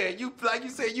out truth. there. You, like you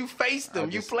said, you faced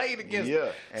them. You played against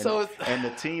them. And, So and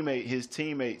his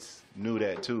teammates knew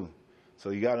that too. So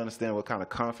you got to understand what kind of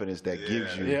confidence that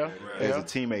gives you as a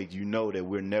teammate. You know that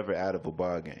we're never out of a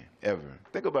ball game, ever.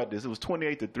 Think about this. It was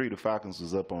 28-3. The Falcons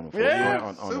was up on the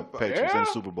on the Patriots in the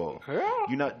Super Bowl.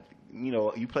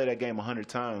 You play that game 100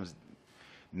 times.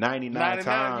 99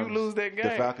 times, you lose that game.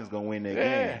 The Falcons going to win that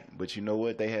game. But you know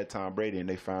what? They had Tom Brady, and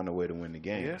they found a way to win the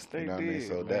game. Yes, they you know did, what I mean?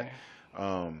 So man. that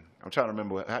I'm trying to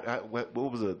remember what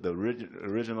was the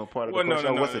original part of the Well,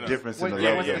 question. What's the difference in the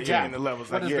levels? In the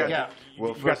levels. What is the gap?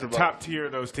 Well, you got the top tier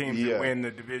of those teams that win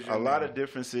the division. A lot of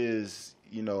difference is,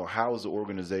 how is the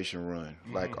organization run?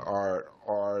 Like,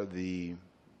 are the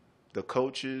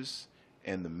coaches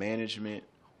and the management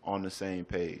on the same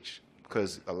page?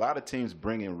 Because a lot of teams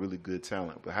bring in really good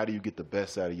talent, but how do you get the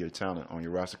best out of your talent on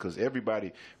your roster? Because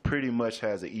everybody pretty much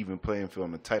has an even playing field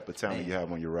on the type of talent you have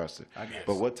on your roster.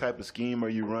 But what type of scheme are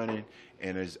you running?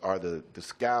 And are the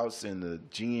scouts and the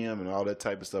GM and all that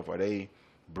type of stuff, are they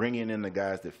bringing in the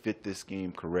guys that fit this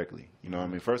scheme correctly? You know what I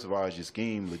mean? First of all, is your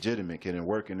scheme legitimate? Can it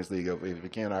work in this league? If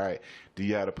it can, all right. Do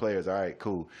you have the players? All right,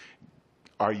 cool.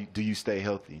 Do you stay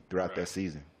healthy throughout that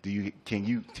season? Can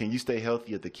you stay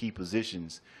healthy at the key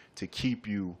positions to keep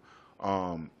you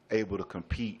able to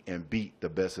compete and beat the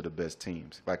best of the best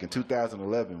teams? Like in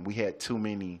 2011, we had too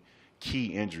many key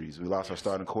injuries. We lost our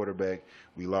starting quarterback.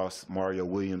 We lost Mario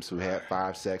Williams, who had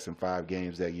 5 sacks in 5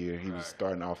 games that year. He was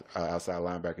starting off outside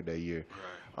linebacker that year.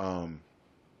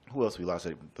 Who else we lost?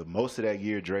 The most of that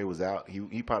year, Dre was out.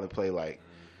 He probably played like,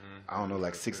 I don't know,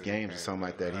 like 6 games or something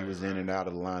like that. He was in and out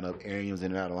of the lineup. Arian was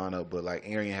in and out of the lineup, but like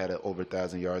Arian had over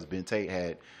 1,000 yards. Ben Tate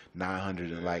had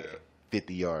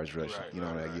 950 yards rushing,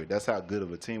 that year. That's how good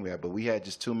of a team we had. But we had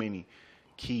just too many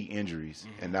key injuries,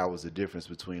 and that was the difference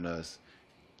between us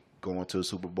going to a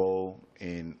Super Bowl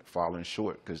and falling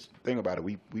short. Because think about it,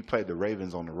 we played the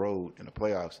Ravens on the road in the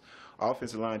playoffs.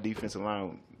 Offensive line, defensive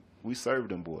line, we served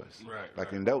them boys.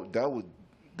 And that was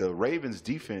the Ravens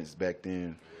defense back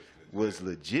then. Was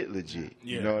legit.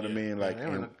 You know what I mean? Like,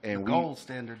 and we gold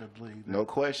standard of the league. No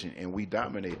question, and we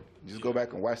dominated. Just go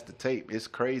back and watch the tape. It's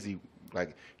crazy.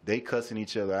 Like, they cussing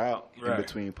each other out in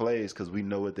between plays because we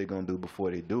know what they're gonna do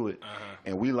before they do it,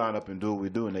 and we line up and do what we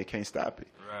do, and they can't stop it.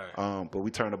 But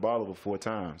we turned the ball over 4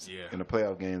 times in the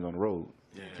playoff games on the road.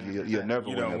 You'll never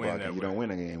win that ball game. You don't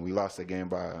win a game. We lost that game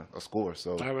by a score.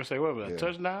 So I would say, what was that,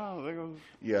 touchdown?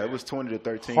 Yeah, it was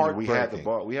 20-13. We had the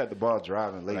ball. We had the ball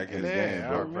driving late in the game.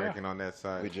 Heartbreaking on that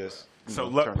side. We just so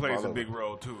luck plays a big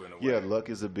role too in a way. Yeah, luck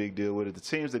is a big deal with it. The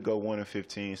teams that go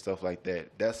 1-15, stuff like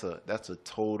that. That's a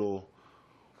total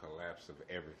collapse of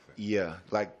everything. Yeah,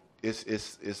 like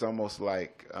it's almost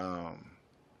like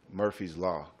Murphy's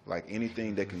Law. Like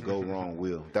anything that can go wrong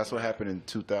will. That's what happened in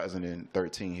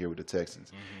 2013 here with the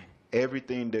Texans.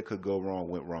 everything that could go wrong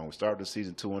went wrong. We started the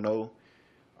season 2-0.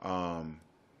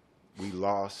 We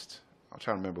lost. I'm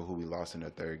trying to remember who we lost in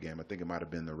that third game. I think it might have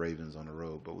been the Ravens on the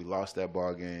road, but we lost that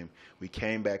ball game. We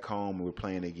came back home. We were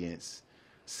playing against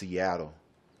Seattle.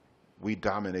 We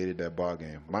dominated that ball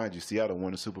game. Mind you, Seattle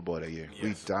won the Super Bowl that year. Yes.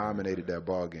 We dominated that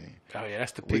ball game. Oh yeah,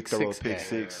 that's the pick six. We throw a pick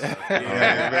six. Like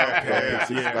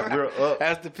we're up.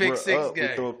 That's the pick six game.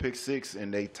 We throw a pick six,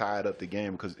 and they tied up the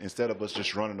game because instead of us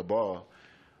just running the ball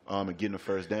and getting the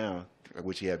first down,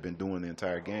 which he had been doing the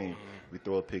entire game, we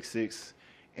throw a pick six,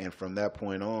 and from that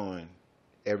point on,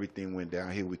 everything went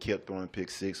downhill. We kept throwing pick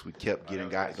six. We kept getting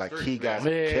guys like key guys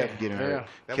kept getting hurt.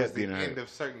 That kept was the end of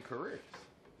certain careers.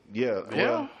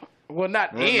 Yeah. Well,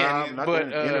 not not but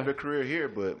the end of a career here,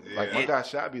 but like my guy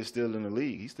Shabby is still in the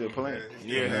league. He's still playing.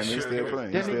 Yeah, he's still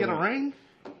playing. Didn't he get a ring?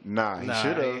 Nah, he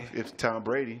should have. If Tom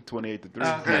Brady,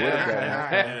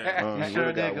 28-3, He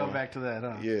sure did go back to that,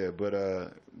 huh? Yeah,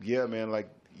 but yeah, man, like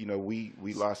we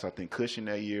lost I think Cushion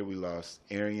that year. We lost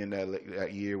Arian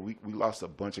that year. We lost a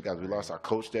bunch of guys. We lost our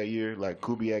coach that year, like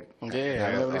Kubiak.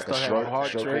 Yeah, we started having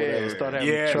heart trouble.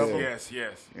 Yes.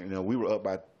 We were up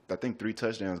by I think 3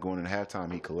 touchdowns going in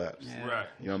halftime. He collapsed. Yeah. Right.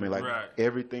 You know what I mean? Like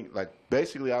everything. Like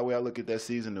basically, the way I look at that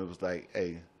season, it was like,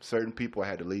 hey, certain people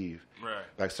had to leave. Right.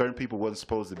 Like certain people wasn't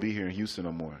supposed to be here in Houston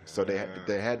no more. So they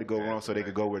had to go wrong so they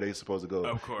could go where they were supposed to go.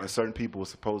 Of course. And certain people were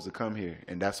supposed to come here,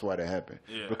 and that's why that happened.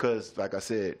 Yeah. Because like I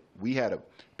said, we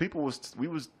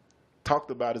was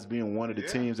talked about as being one of the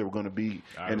teams that were going to be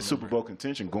in the Super Bowl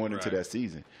contention going into that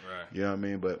season. Right. You know what I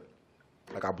mean? But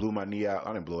like I blew my knee out.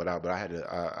 I didn't blow it out, but I had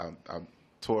to. I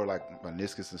tore like my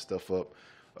meniscus and stuff up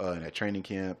in that training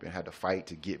camp and had to fight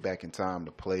to get back in time to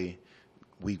play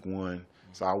week 1.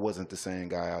 So I wasn't the same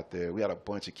guy out there. We had a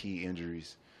bunch of key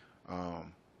injuries.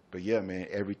 But yeah, man,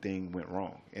 everything went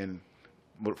wrong. And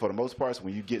for the most part,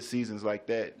 when you get seasons like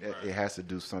that, it has to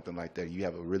do something like that. You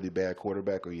have a really bad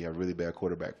quarterback or you have really bad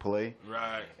quarterback play.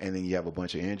 Right. And then you have a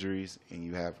bunch of injuries and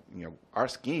you have, our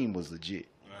scheme was legit.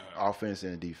 Offense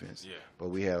and defense. Yeah. But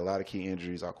we had a lot of key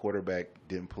injuries. Our quarterback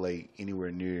didn't play anywhere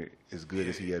near as good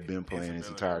as he had been playing his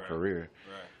entire career.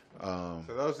 Right.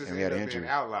 So those just end up being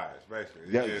outliers, basically.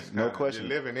 Yeah, no question.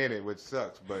 You're living in it, which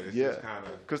sucks, but it's just kind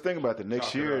of. Because think about it.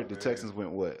 Next year, the Texans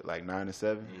went like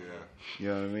 9-7. Yeah. You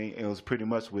know what I mean? It was pretty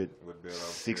much with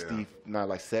 60, not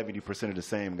like 70% of the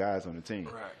same guys on the team.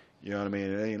 Right. You know what I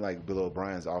mean? It ain't like Bill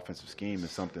O'Brien's offensive scheme is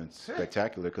something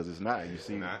spectacular because it's not. You've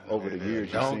seen over the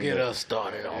years. Don't get us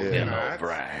started on Bill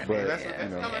O'Brien. But that's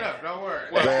coming up. Don't worry.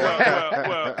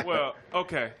 Well,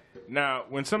 okay. Now,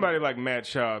 when somebody like Matt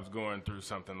Schaub's going through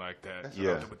something like that,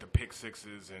 with the pick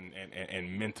sixes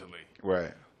and mentally,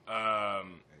 right?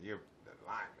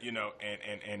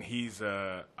 And he's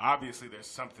obviously there's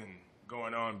something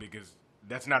going on because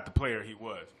that's not the player he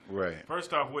was. Right.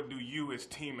 First off, what do you as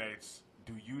teammates?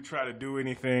 Do you try to do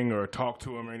anything or talk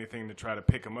to him or anything to try to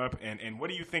pick him up? And what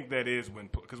do you think that is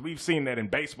because we've seen that in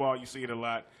baseball, you see it a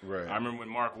lot. Right. I remember when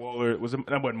Mark Wohler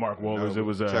that wasn't Mark Wohlers, it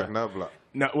was Chuck Knobloch.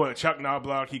 Chuck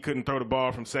Knobloch, he couldn't throw the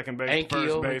ball from second base to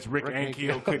first base. Rick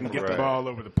Ankiel couldn't get the ball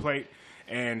over the plate,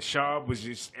 and Schaub was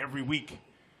just every week,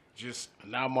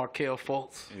 now Markelle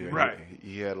Fultz. Yeah, right.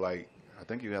 He had I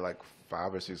think he had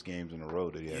 5 or 6 games in a row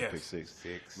that he had pick six.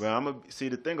 Well,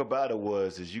 the thing about it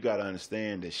is you got to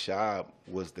understand that Schaub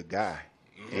was the guy,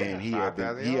 and he had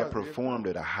performed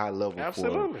at a high level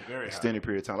for an extended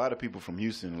period of time. A lot of people from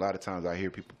Houston, a lot of times I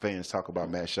hear fans talk about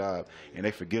Matt Schaub, and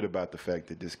they forget about the fact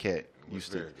that this cat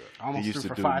used to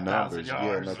do numbers.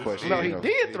 Yeah, no question. No, he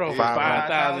did throw for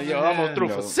 5,000 yards. Almost threw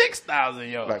for 6,000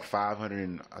 yards. Like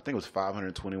 500, I think it was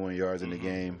 521 yards in the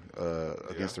game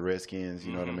against the Redskins.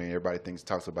 You know what I mean? Everybody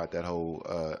talks about that whole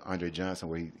Andre Johnson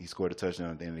where he scored a touchdown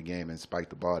at the end of the game and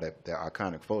spiked the ball, that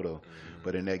iconic photo.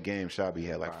 But in that game, Schaub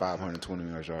had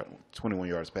 521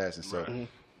 yards passing. So,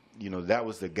 that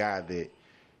was the guy that,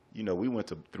 we went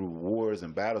through wars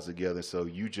and battles together, so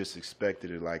you just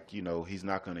expected it he's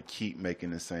not going to keep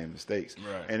making the same mistakes.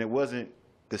 Right. And it wasn't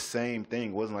the same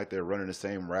thing. It wasn't like they're running the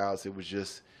same routes. It was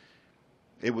just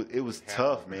it was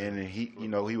tough, man. And he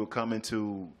would come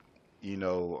into,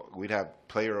 we'd have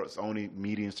players-only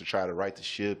meetings to try to right the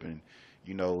ship, and,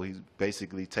 he's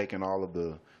basically taking all of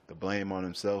the blame on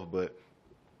himself. But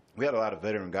we had a lot of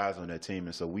veteran guys on that team,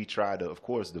 and so we tried to, of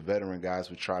course, the veteran guys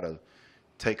would try to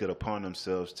take it upon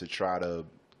themselves to try to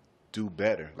do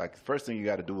better. Like, the first thing you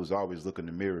got to do is always look in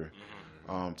the mirror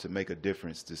to make a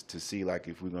difference, to see, what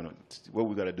we're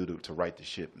going to do to right the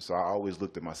ship. And so I always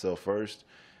looked at myself first,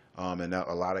 and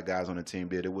a lot of guys on the team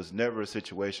did. It was never a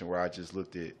situation where I just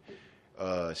looked at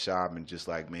Schaub and just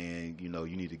man,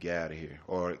 you need to get out of here.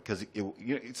 Or because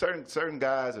certain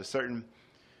guys or certain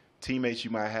teammates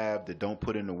you might have that don't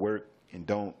put in the work and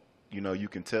don't, you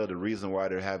can tell the reason why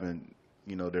they're having,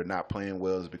 they're not playing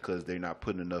well is because they're not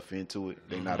putting enough into it.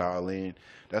 They're not all in.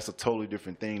 That's a totally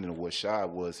different thing than what Shad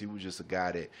was. He was just a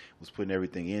guy that was putting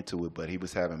everything into it, but he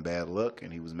was having bad luck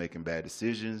and he was making bad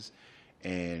decisions,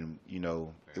 and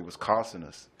it was costing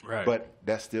us. Right. But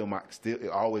that's it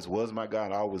always was my guy,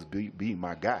 and always be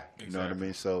my guy. You know what I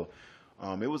mean? So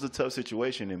it was a tough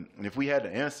situation, and if we had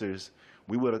the answers,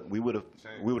 we would have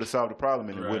solved the problem,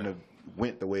 and it wouldn't have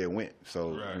went the way it went.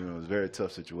 So it was a very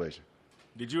tough situation.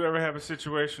 Did you ever have a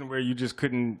situation where you just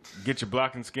couldn't get your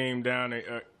blocking scheme down,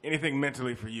 or anything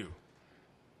mentally for you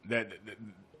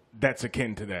that's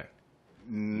akin to that?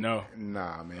 No.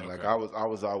 Nah, man. Okay. Like I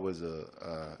was always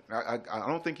I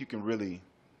don't think you can really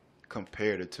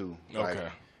compare the two. Like,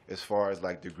 as far as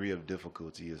like degree of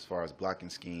difficulty, as far as blocking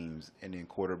schemes, and then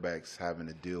quarterbacks having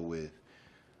to deal with,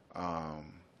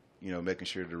 making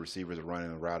sure the receivers are running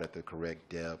the route at the correct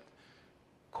depth,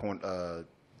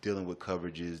 dealing with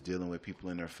coverages, dealing with people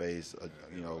in their face,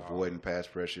 avoiding pass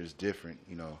pressure is different.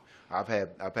 I've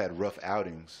had rough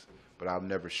outings, but I've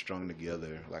never strung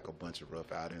together like a bunch of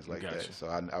rough outings like that. So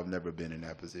I've never been in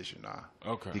that position. Nah.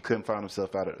 Okay. He couldn't find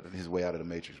his way out of the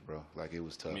matrix, bro. Like, it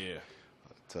was tough. Yeah.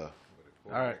 Tough.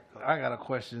 All right, I got a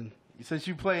question. Since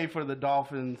you played for the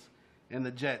Dolphins and the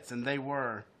Jets, and they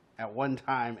were at one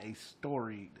time a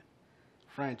storied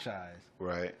franchise,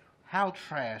 right? How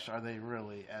trash are they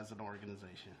really as an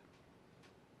organization?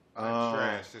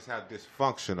 Trash. Just how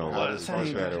dysfunctional.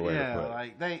 Yeah,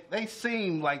 like they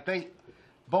seem like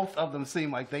both of them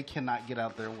seem like they cannot get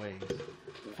out their ways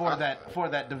for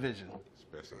that division.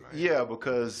 Yeah,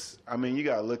 because you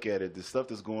gotta look at it. The stuff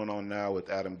that's going on now with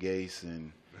Adam Gase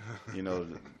and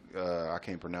I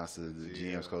can't pronounce the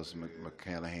GM's coach,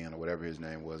 McCallahan or whatever his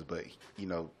name was, but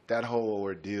that whole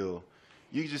ordeal.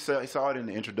 You just saw it in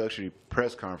the introductory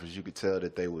press conference. You could tell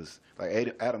that they was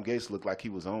like Adam Gase looked like he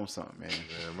was on something, man.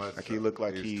 Yeah, like he looked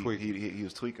like he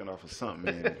was tweaking off of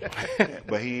something, man.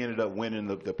 But he ended up winning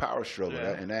the power struggle,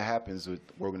 and that happens with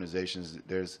organizations.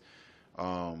 There's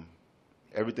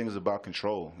everything is about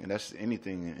control, and that's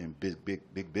anything in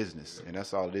big business, and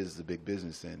that's all it is a big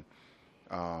business. And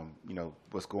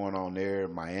what's going on there,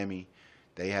 Miami,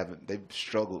 they've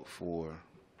struggled for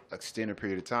extended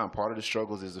period of time. Part of the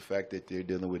struggles is the fact that they're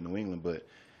dealing with New England, but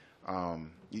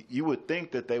you would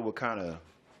think that they would kind of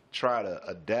try to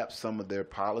adapt some of their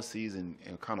policies and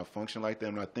kind of function like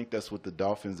them. And I think that's what the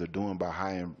Dolphins are doing by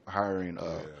hiring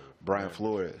Brian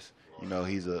Flores.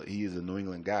 He is a New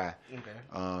England guy.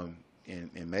 Okay.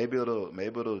 And maybe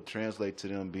it'll translate to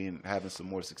them having some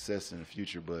more success in the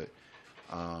future, but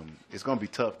it's going to be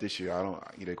tough this year.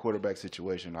 The quarterback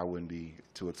situation, I wouldn't be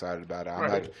too excited about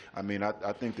it. I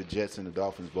think the Jets and the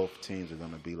Dolphins, both teams are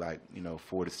going to be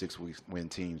 4 to 6 weeks win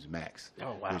teams max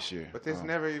this year. But there's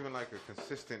never even like a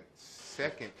consistent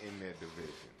second in that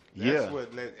division.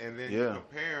 And then you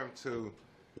compare them to,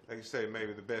 like you say,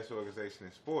 maybe the best organization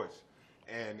in sports,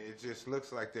 and it just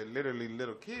looks like they're literally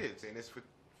little kids, and it's for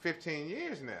 15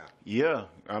 years now. Yeah,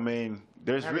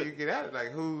 there's. How do you get out of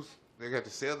it? They got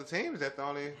to sell the team? Is that the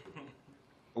only?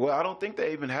 Well, I don't think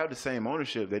they even have the same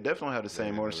ownership. They definitely have the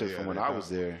same ownership from when I was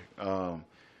there. That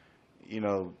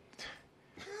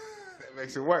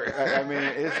makes it work.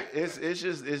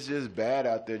 It's just bad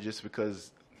out there just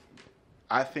because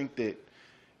I think that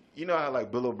how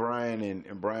like Bill O'Brien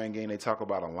and Brian Gaine, they talk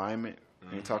about alignment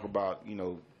and they talk about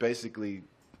basically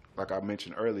like I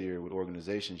mentioned earlier with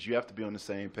organizations, you have to be on the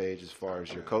same page as far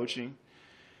as your coaching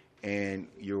and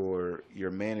your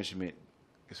management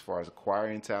as far as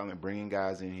acquiring talent, bringing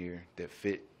guys in here that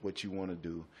fit what you want to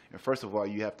do. And first of all,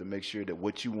 you have to make sure that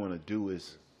what you want to do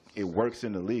it works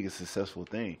in the league, a successful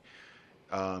thing.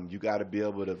 You got to be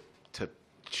able to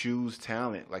choose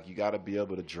talent. Like, you got to be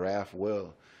able to draft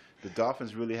well. The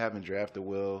Dolphins really haven't drafted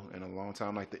well in a long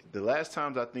time. Like, the last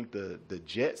times I think the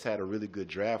Jets had a really good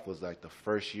draft was like the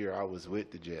first year I was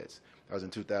with the Jets. That was in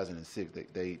 2006.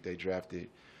 They drafted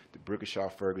the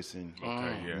Brickashaw Ferguson,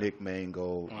 Nick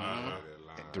Mangold,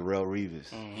 Darrell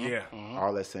Reeves.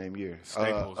 All that same year.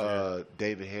 Staples,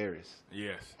 David Harris.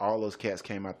 Yes. All those cats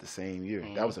came out the same year.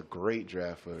 That was a great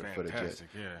draft for the Jets.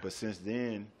 Yeah. But since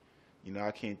then,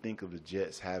 I can't think of the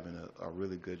Jets having a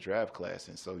really good draft class.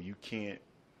 And so you can't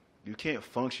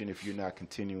function if you're not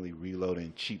continually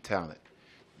reloading cheap talent.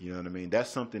 You know what I mean? That's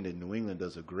something that New England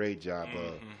does a great job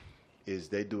of. Is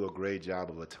they do a great job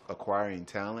of acquiring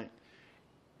talent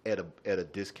at a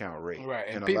discount rate. Right,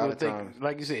 and a people lot of think, times,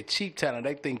 like you said, cheap talent.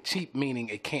 They think cheap meaning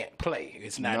it can't play.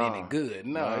 It's not any good.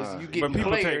 No, you getting people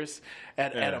players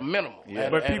at a minimum. Yeah.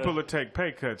 But people will take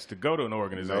pay cuts to go to an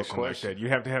organization like that. You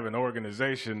have to have an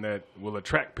organization that will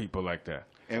attract people like that.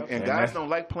 And guys don't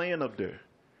like playing up there.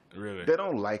 Really? They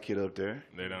don't like it up there.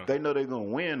 They don't. They know they're gonna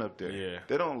win up there. Yeah.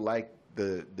 They don't like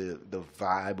the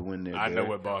vibe when they're there. I know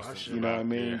what Boston. You know what I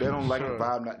mean? They don't like the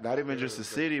vibe. Not even just the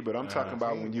city, but I'm talking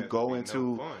about when you go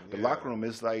into the locker room.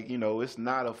 It's like, you know, it's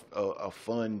not a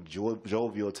fun,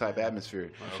 jovial type atmosphere.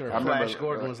 Sure. I remember, Flash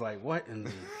Gordon was like, "What?"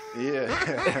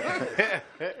 Yeah.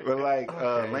 But like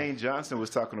Lane Johnson was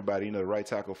talking about, you know, the right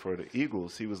tackle for the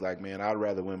Eagles. He was like, "Man, I'd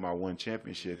rather win my one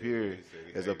championship here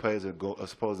as opposed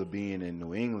to being in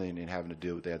New England and having to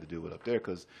deal with what they have to deal with up there."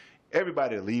 Because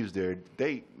everybody that leaves there,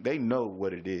 they know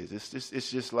what it is. It's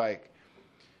just like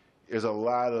there's a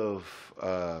lot of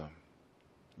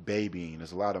babying.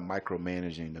 There's a lot of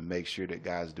micromanaging to make sure that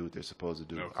guys do what they're supposed to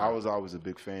do. Okay. I was always a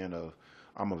big fan of.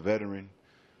 I'm a veteran.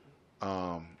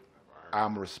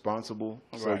 I'm responsible.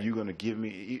 So you're gonna give me.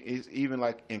 Even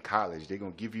like in college, they're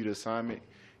gonna give you the assignment.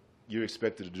 You're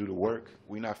expected to do the work.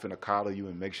 We're not finna collar you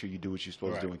and make sure you do what you're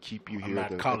supposed to do and keep you here.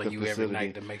 I'm not calling you every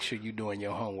night to make sure you're doing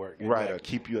your homework. Right, or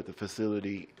keep you at the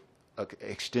facility an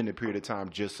extended period of time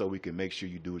just so we can make sure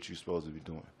you do what you're supposed to be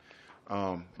doing.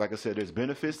 Like I said, there's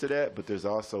benefits to that, but there's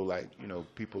also, like, you know,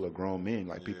 people are grown men.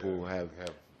 Like, people have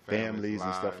families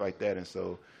and stuff like that, and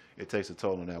so it takes a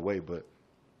toll in that way. But,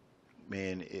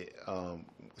 man,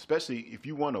 especially if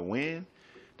you want to win,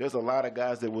 there's a lot of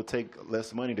guys that will take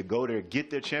less money to go there,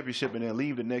 get their championship, and then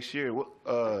leave the next year.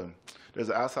 There's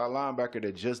an outside linebacker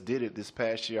that just did it this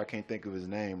past year. I can't think of his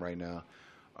name right now.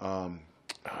 I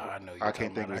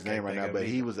can't think of his name right now, but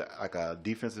he was like a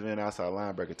defensive end outside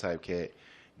linebacker type cat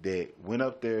that went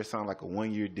up there, signed like a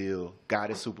 1-year deal,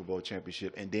 got his Super Bowl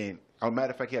championship, and then, as a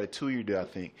matter of fact, he had a 2-year deal, I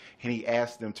think, and he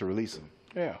asked them to release him.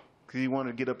 Yeah. Because he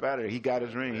wanted to get up out of there. He got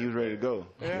his ring. He was ready to go.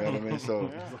 Yeah. You know what I mean? So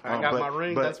I got my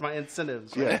ring. That's my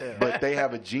incentives. Yeah, right there. But they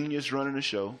have a genius running the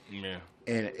show. Yeah.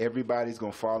 And everybody's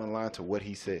going to fall in line to what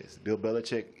he says. Bill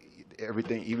Belichick,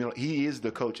 everything, even though he is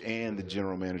the coach and the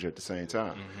general manager at the same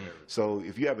time. Mm-hmm. So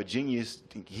if you have a genius,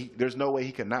 there's no way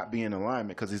he cannot be in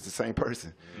alignment because he's the same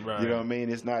person. Right. You know what I mean?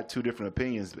 It's not two different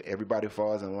opinions. Everybody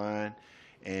falls in line,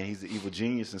 and he's the evil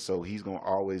genius, and so he's going to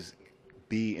always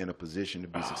be in a position to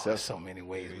be successful. There's so many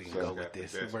ways we can go with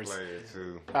this. I was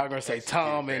going to say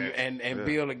Tom and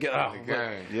Bill to get off.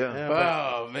 Yeah.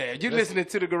 Oh, man. You're listening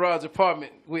to The Garage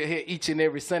Apartment. We're here each and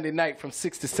every Sunday night from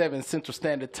 6 to 7 Central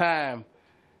Standard Time.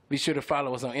 Be sure to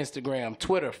follow us on Instagram,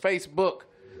 Twitter, Facebook.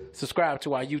 Subscribe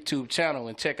to our YouTube channel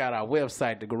and check out our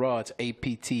website,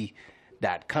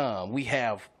 thegarageapt.com. We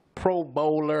have Pro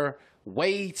Bowler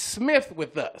Wade Smith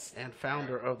with us. And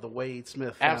founder of the Wade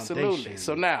Smith Absolutely. Foundation.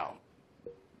 So now,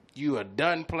 you are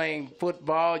done playing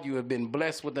football. You have been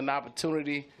blessed with an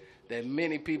opportunity that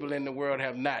many people in the world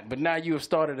have not. But now you have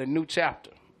started a new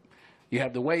chapter. You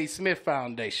have the Wade Smith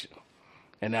Foundation.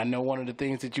 And I know one of the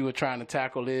things that you were trying to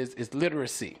tackle is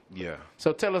literacy. Yeah.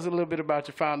 So tell us a little bit about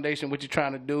your foundation, what you're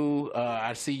trying to do.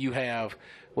 I see you have,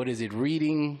 what is it,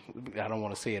 reading? I don't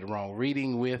want to say it wrong.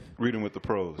 Reading with the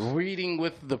pros. Reading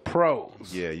with the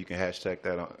pros. Yeah, you can hashtag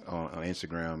that on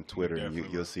Instagram, Twitter, and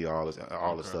you'll see all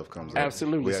the stuff comes up.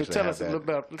 Absolutely. So tell us a little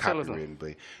about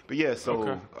copywritten, but yeah.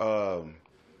 So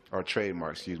our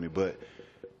trademark, excuse me, but.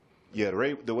 Yeah,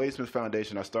 the Wade Smith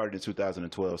Foundation, I started in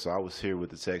 2012, so I was here with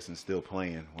the Texans still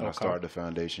playing when I started the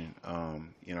foundation.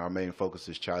 Our main focus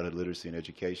is childhood literacy and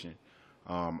education.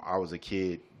 I was a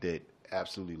kid that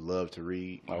absolutely loved to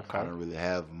read. I didn't really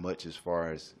have much as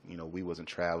far as, we wasn't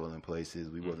traveling places.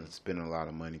 We wasn't spending a lot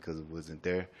of money because it wasn't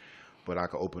there. But I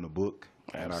could open a book,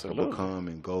 and I could become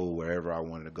and go wherever I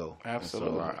wanted to go.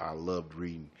 Absolutely. And so I loved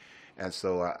reading. And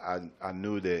so I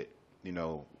knew that,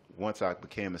 once I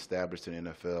became established in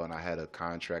the NFL and I had a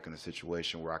contract in a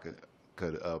situation where I could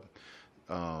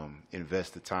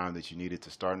invest the time that you needed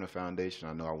to start in the foundation,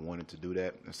 I know I wanted to do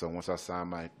that. And so once I signed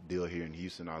my deal here in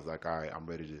Houston, I was like, all right, I'm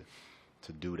ready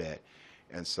to do that.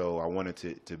 And so I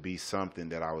wanted to be something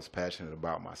that I was passionate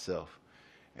about myself.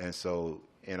 And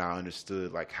I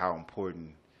understood like how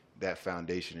important that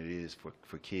foundation it is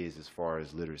for kids as far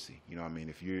as literacy. You know what I mean?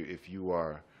 If you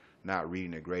are not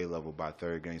reading at grade level by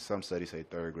third grade. Some studies say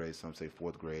third grade, some say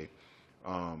fourth grade.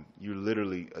 You're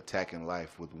literally attacking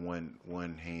life with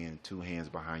one hand, two hands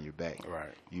behind your back.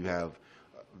 Right. You have,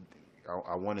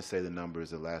 I want to say the numbers,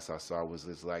 the last I saw was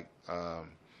it's like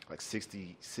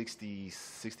 60,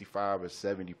 65 or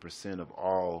 70% of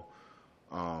all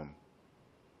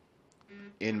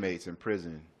inmates in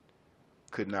prison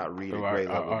could not read at grade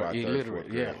level by third, fourth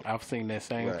grade. Yeah, I've seen that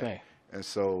same thing. And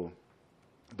so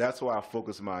that's why I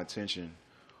focus my attention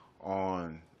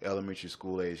on elementary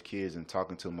school age kids and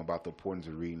talking to them about the importance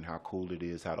of reading, how cool it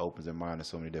is, how it opens their mind to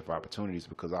so many different opportunities,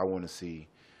 because I want to see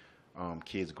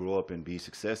kids grow up and be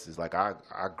successes. Like I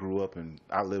grew up and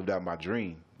I lived out my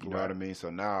dream. You know what I mean? So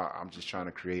now I'm just trying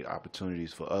to create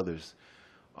opportunities for others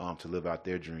to live out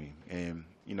their dream. And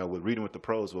with Reading with the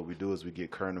Pros, what we do is we get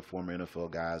current and former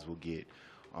NFL guys. We'll get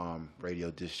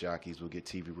radio disc jockeys. We'll get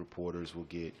TV reporters. We'll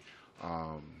get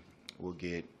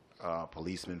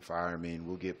policemen, firemen.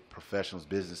 We'll get professionals,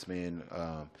 businessmen,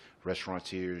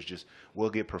 restaurateurs. We'll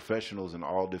get professionals in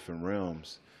all different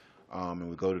realms. And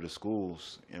we go to the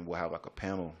schools and we'll have like a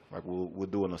panel. Like we'll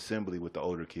do an assembly with the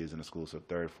older kids in the school, so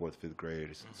 3rd, 4th, 5th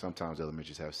graders. Sometimes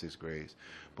elementaries have 6th grades.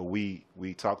 But we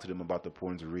talk to them about the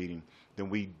importance of reading. Then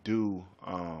we do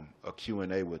a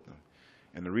Q&A with them.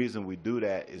 And the reason we do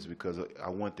that is because I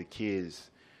want the kids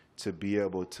to be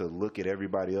able to look at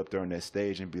everybody up there on that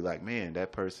stage and be like, man,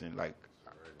 that person, like,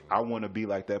 I want to be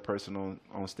like that person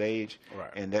on stage.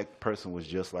 Right. And that person was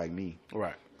just like me.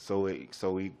 Right. So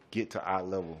we get to eye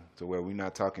level to where we're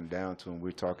not talking down to them.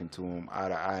 We're talking to them eye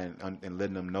to eye and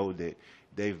letting them know that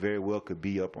they very well could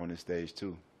be up on the stage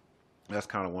too. That's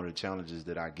kind of one of the challenges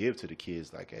that I give to the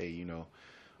kids. Like, hey,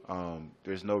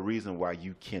 there's no reason why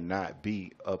you cannot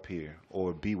be up here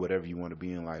or be whatever you want to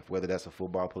be in life, whether that's a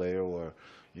football player or,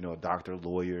 a doctor,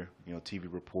 lawyer,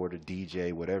 TV reporter,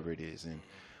 DJ, whatever it is. And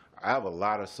I have a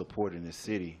lot of support in the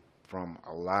city from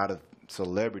a lot of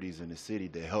celebrities in the city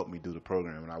that helped me do the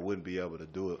program, and I wouldn't be able to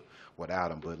do it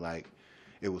without them. But like,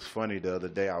 it was funny the other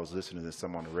day I was listening to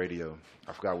some on the radio.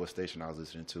 I forgot what station I was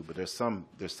listening to, but there's some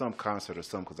concert or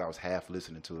something, because I was half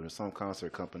listening to it. There's some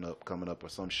concert coming up or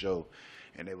some show,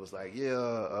 and it was like,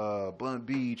 Bun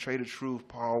B, Trader Truth,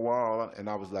 Paul Wall, and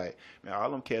I was like, man, all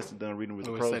them cats done Reading with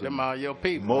the Pros. Say them all your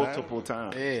people, multiple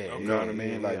times. Yeah, you know what I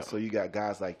mean? Like, so you got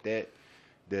guys like that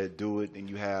do it, and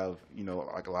you have,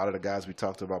 like a lot of the guys we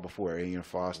talked about before, Ian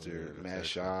Foster, Matt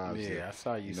Schaubs. Yeah, I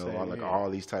saw you say all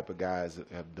these type of guys that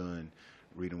have done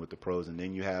Reading with the Pros. And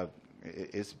then you have,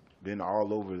 it's been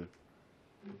all over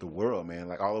the world, man,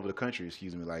 like all over the country,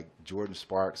 like Jordan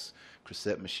Sparks,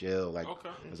 Chrisette Michelle, like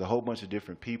there's a whole bunch of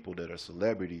different people that are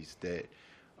celebrities that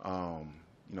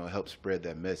help spread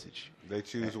that message. They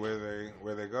choose where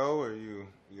they go, or you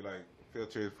like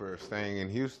filtered for staying in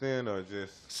Houston, or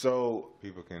just so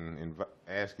people can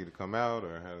ask you to come out,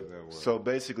 or how does that work? So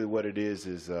basically what it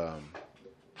is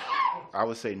I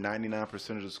would say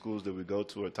 99% of the schools that we go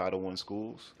to are Title I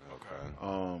schools.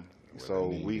 Okay. So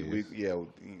we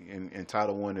in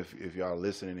Title I, if y'all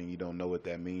listening and you don't know what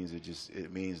that means,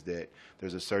 it means that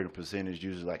there's a certain percentage,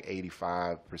 usually like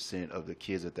 85% of the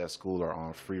kids at that school are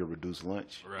on free or reduced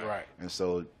lunch. Right. And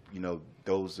so,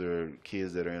 those are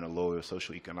kids that are in a lower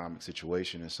socioeconomic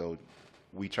situation, and so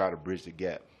we try to bridge the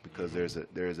gap because there's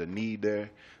a need there,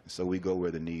 and so we go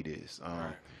where the need is.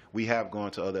 We have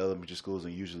gone to other elementary schools,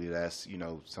 and usually that's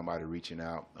somebody reaching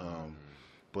out,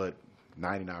 but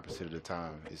 99% of the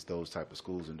time it's those type of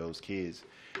schools and those kids,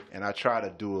 and I try to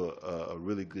do a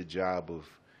really good job of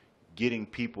getting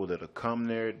people that'll come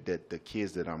there that the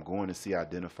kids that I'm going to see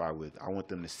identify with. I want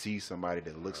them to see somebody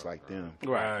that looks like them,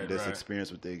 that's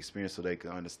experienced what they experience, so they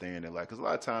can understand it. Like, because a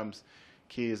lot of times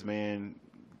kids, man,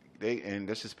 and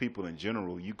that's just people in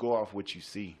general, you go off what you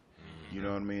see. You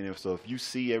know what I mean? And so if you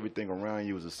see everything around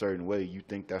you as a certain way, you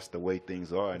think that's the way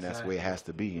things are, and that's the way it has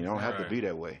to be. You don't have to be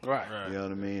that way. Right. You know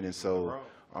what I mean? And so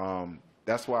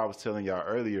that's why I was telling y'all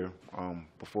earlier,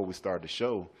 before we started the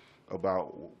show,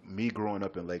 about me growing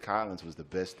up in Lake Highlands was the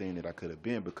best thing that I could have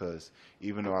been, because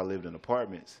even though I lived in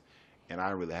apartments and I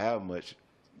didn't really have much,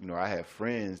 I had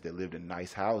friends that lived in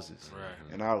nice houses,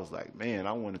 and I was like, man,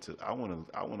 I want to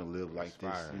live like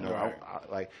this.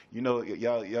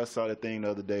 Y'all saw the thing the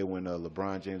other day when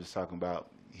LeBron James was talking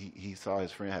about he saw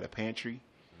his friend had a pantry.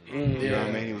 You know what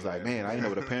I mean? He was like, man, I didn't know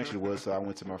what a pantry was, so I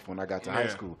went to my phone. I got to high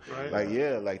school.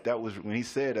 Like that was when he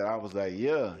said that. I was like,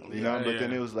 but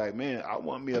then it was like, man, I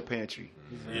want me a pantry.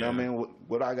 You know what I mean?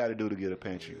 What I got to do to get a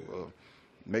pantry? Well,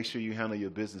 make sure you handle your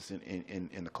business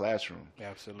in the classroom.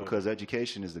 Absolutely. Because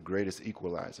education is the greatest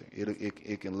equalizer.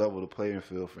 It can level the playing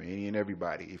field for any and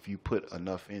everybody if you put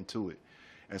enough into it.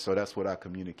 And so that's what I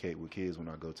communicate with kids when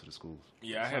I go to the schools.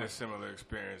 Yeah, I had a similar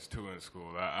experience too in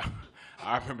school. I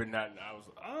remember I was,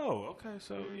 okay,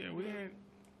 so yeah,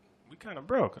 we kind of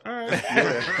broke. All right.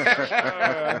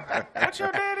 What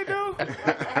your daddy do?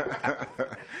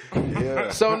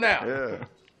 So now,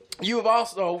 you have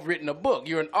also written a book.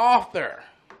 You're an author.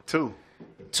 Two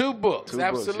books,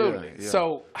 absolutely. Yeah.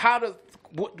 So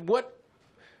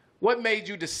what made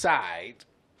you decide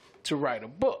to write a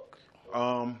book?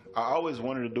 I always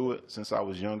wanted to do it since I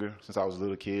was younger, since I was a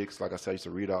little kid. 'Cause like I said, I used to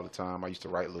read all the time. I used to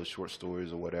write little short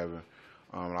stories or whatever.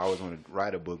 I always wanted to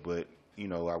write a book, but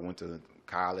I went to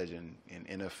college and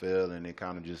NFL, and it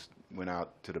kind of just went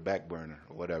out to the back burner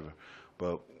or whatever.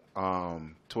 But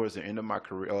towards the end of my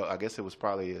career, I guess it was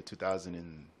probably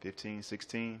 2015,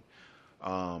 16,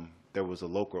 there was a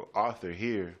local author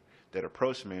here that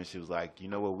approached me, and she was like, you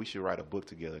know what, we should write a book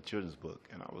together, a children's book.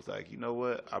 And I was like, you know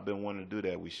what, I've been wanting to do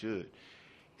that, we should.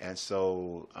 And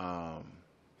so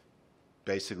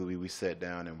basically we sat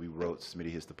down and we wrote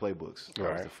Smitty Hits the Playbooks.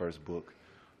 That was the first book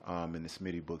in the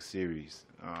Smitty book series.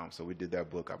 So we did that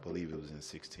book, I believe it was in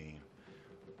 16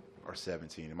 or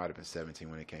 17. It might have been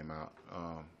 17 when it came out.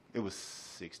 It was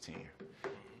 16.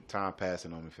 Time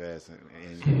passing on me fast,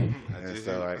 and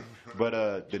so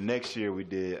but the next year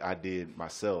I did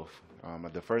myself.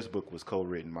 The first book was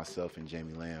co-written myself and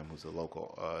Jamie Lamb, who's a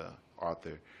local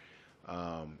author,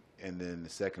 and then the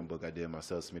second book I did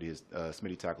myself.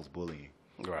 Smitty Tackles Bullying.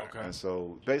 Right. Okay. And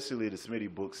so basically, the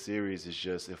Smitty book series is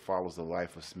just it follows the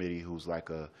life of Smitty, who's like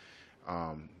a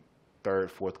third,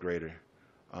 fourth grader.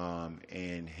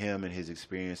 And him and his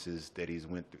experiences that he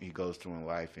goes through in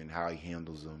life and how he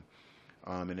handles them.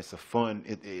 And it's a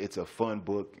fun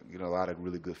book. You know, a lot of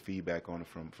really good feedback on it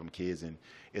from kids, and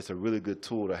it's a really good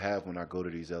tool to have when I go to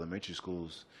these elementary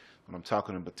schools when I'm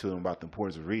talking to them about the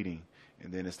importance of reading.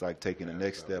 And then it's like taking the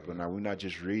next step. And now we're not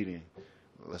just reading;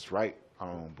 let's write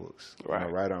our own books,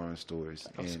 write our own stories.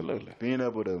 Absolutely. And being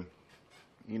able to,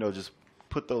 you know, just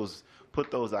put those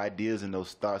ideas and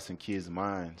those thoughts in kids'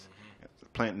 minds,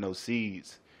 planting those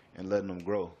seeds and letting them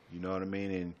grow. You know what I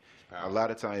mean? And a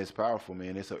lot of times it's powerful,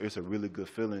 man. It's a really good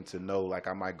feeling to know, like,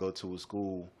 I might go to a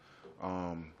school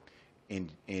in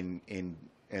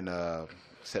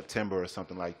September or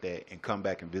something like that and come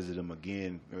back and visit them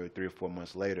again 3 or 4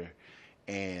 months later,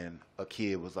 and a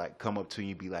kid was like, come up to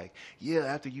you and be like, yeah,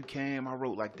 after you came, I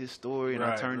wrote like this story and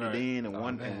I turned it in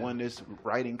and won this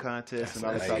writing contest and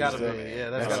all this type of stuff.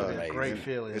 That's gotta be a great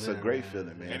feeling. It's a great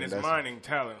feeling, man. And it's mining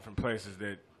talent from places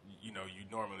that you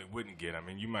normally wouldn't get. I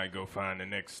mean, you might go find the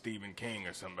next Stephen King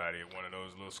or somebody at one of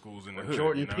those little schools in the hood.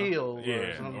 Jordan Peele.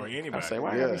 Or anybody. I say,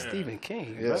 why can't be Stephen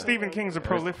King? Yeah. Stephen King's a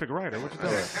prolific writer. What you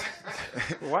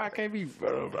talking? Why can't be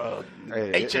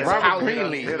H.S. Robert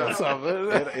Greenlee or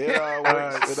something?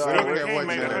 Stephen King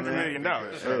made $100 million.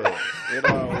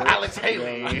 Alex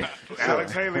Haley.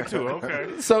 Alex Haley too.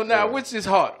 Okay. So now, which is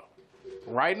harder,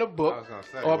 writing a book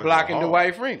or blocking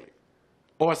Dwight Freeney,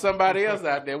 or somebody else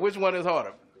out there? Which one is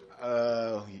harder?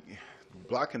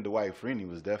 Blocking Dwight Freeney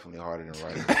was definitely harder than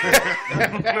writing.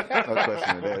 No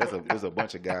question of that. There's a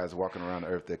bunch of guys walking around the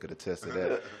earth that could attest to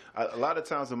that. A lot of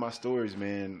times in my stories,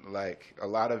 man, like a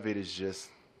lot of it is just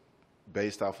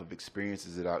based off of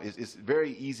experiences it's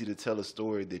very easy to tell a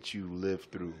story that you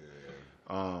lived through.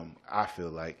 I feel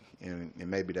like, and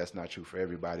maybe that's not true for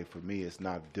everybody. For me, it's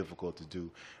not difficult to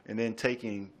do. And then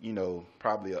taking,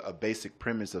 probably a basic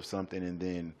premise of something and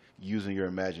then using your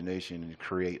imagination and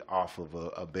create off of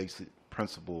a basic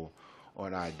principle or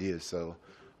an idea. So,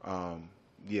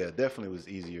 yeah, definitely was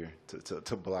easier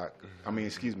to block. I mean,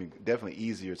 definitely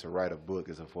easier to write a book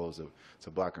as opposed to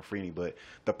blocking Freeney. But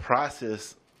the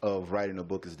process of writing a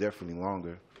book is definitely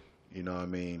longer, you know what I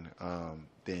mean,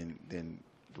 than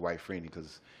Dwight Freeney,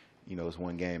 because it's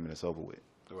one game and it's over with.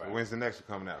 Right. When's the next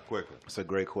one coming out? Quickly. It's a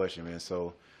great question, man.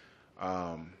 So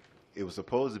it was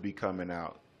supposed to be coming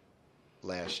out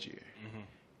last year,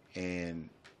 and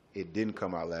it didn't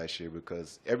come out last year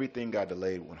because everything got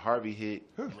delayed. When Harvey hit,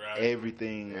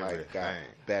 everything got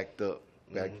backed up,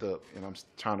 and I'm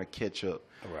trying to catch up.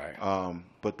 Right.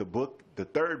 But the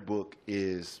third book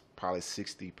is probably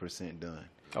 60% done.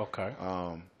 Okay.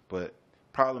 But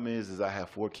problem is I have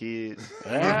 4 kids,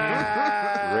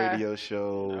 radio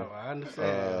show. Oh, I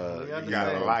understand. You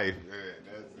got a life.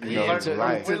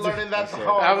 We're learning that the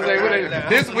hard I was like,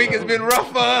 this week has been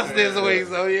rough for us this week,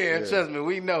 so trust me,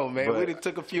 we know, man. We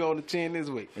took a few on the chin this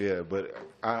week. Yeah, but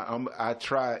I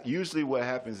try. Usually, what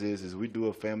happens is we do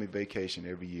a family vacation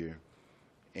every year,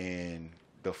 and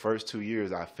the first 2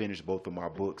 years I finished both of my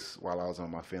books while I was on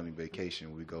my family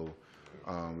vacation. We go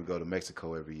to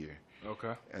Mexico every year.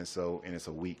 Okay. And it's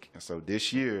a week. And so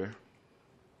this year,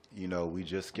 we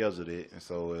just scheduled it. And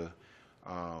so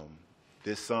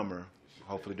this summer,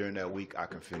 hopefully during that week, I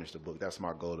can finish the book. That's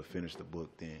my goal, to finish the book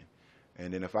then.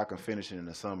 And then if I can finish it in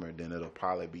the summer, then it'll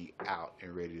probably be out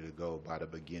and ready to go by the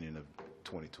beginning of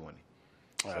 2020.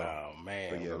 So, oh,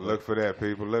 man. Yeah, look for that,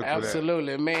 people. Look for that.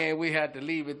 Absolutely, man. We had to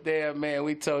leave it there, man.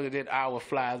 We told you that hour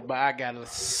flies by. I got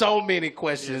so many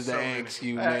questions to ask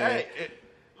you, man.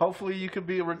 Hopefully you could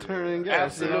be a returning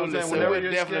guest. Absolutely. So we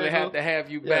definitely have to have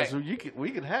you back. So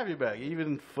we can have you back,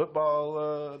 even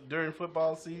football during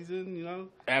football season.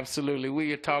 Absolutely.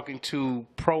 We are talking to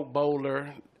Pro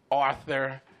Bowler,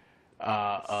 author,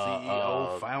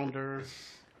 CEO, founder.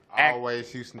 Always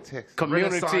Houston, Texas.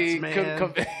 Community,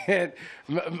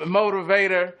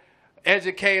 motivator,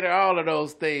 educator, all of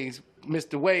those things.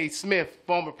 Mr. Wade Smith,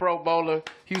 former Pro Bowler,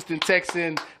 Houston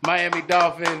Texan, Miami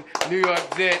Dolphin, New York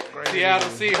Jet, Seattle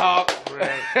Seahawk,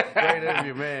 Great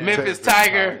interview, man. Memphis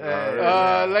Tiger,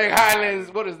 Lake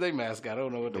Highlands. What is their mascot? I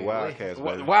don't know what they Wildcats.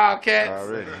 Wildcats.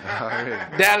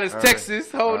 Already. Dallas,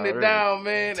 Texas, holding it down,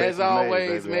 man. Texas As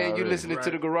always, made, baby, man, you listening to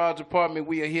the Garage Apartment.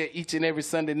 We are here each and every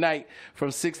Sunday night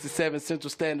from 6 to 7 Central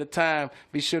Standard Time.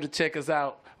 Be sure to check us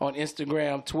out on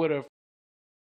Instagram, Twitter,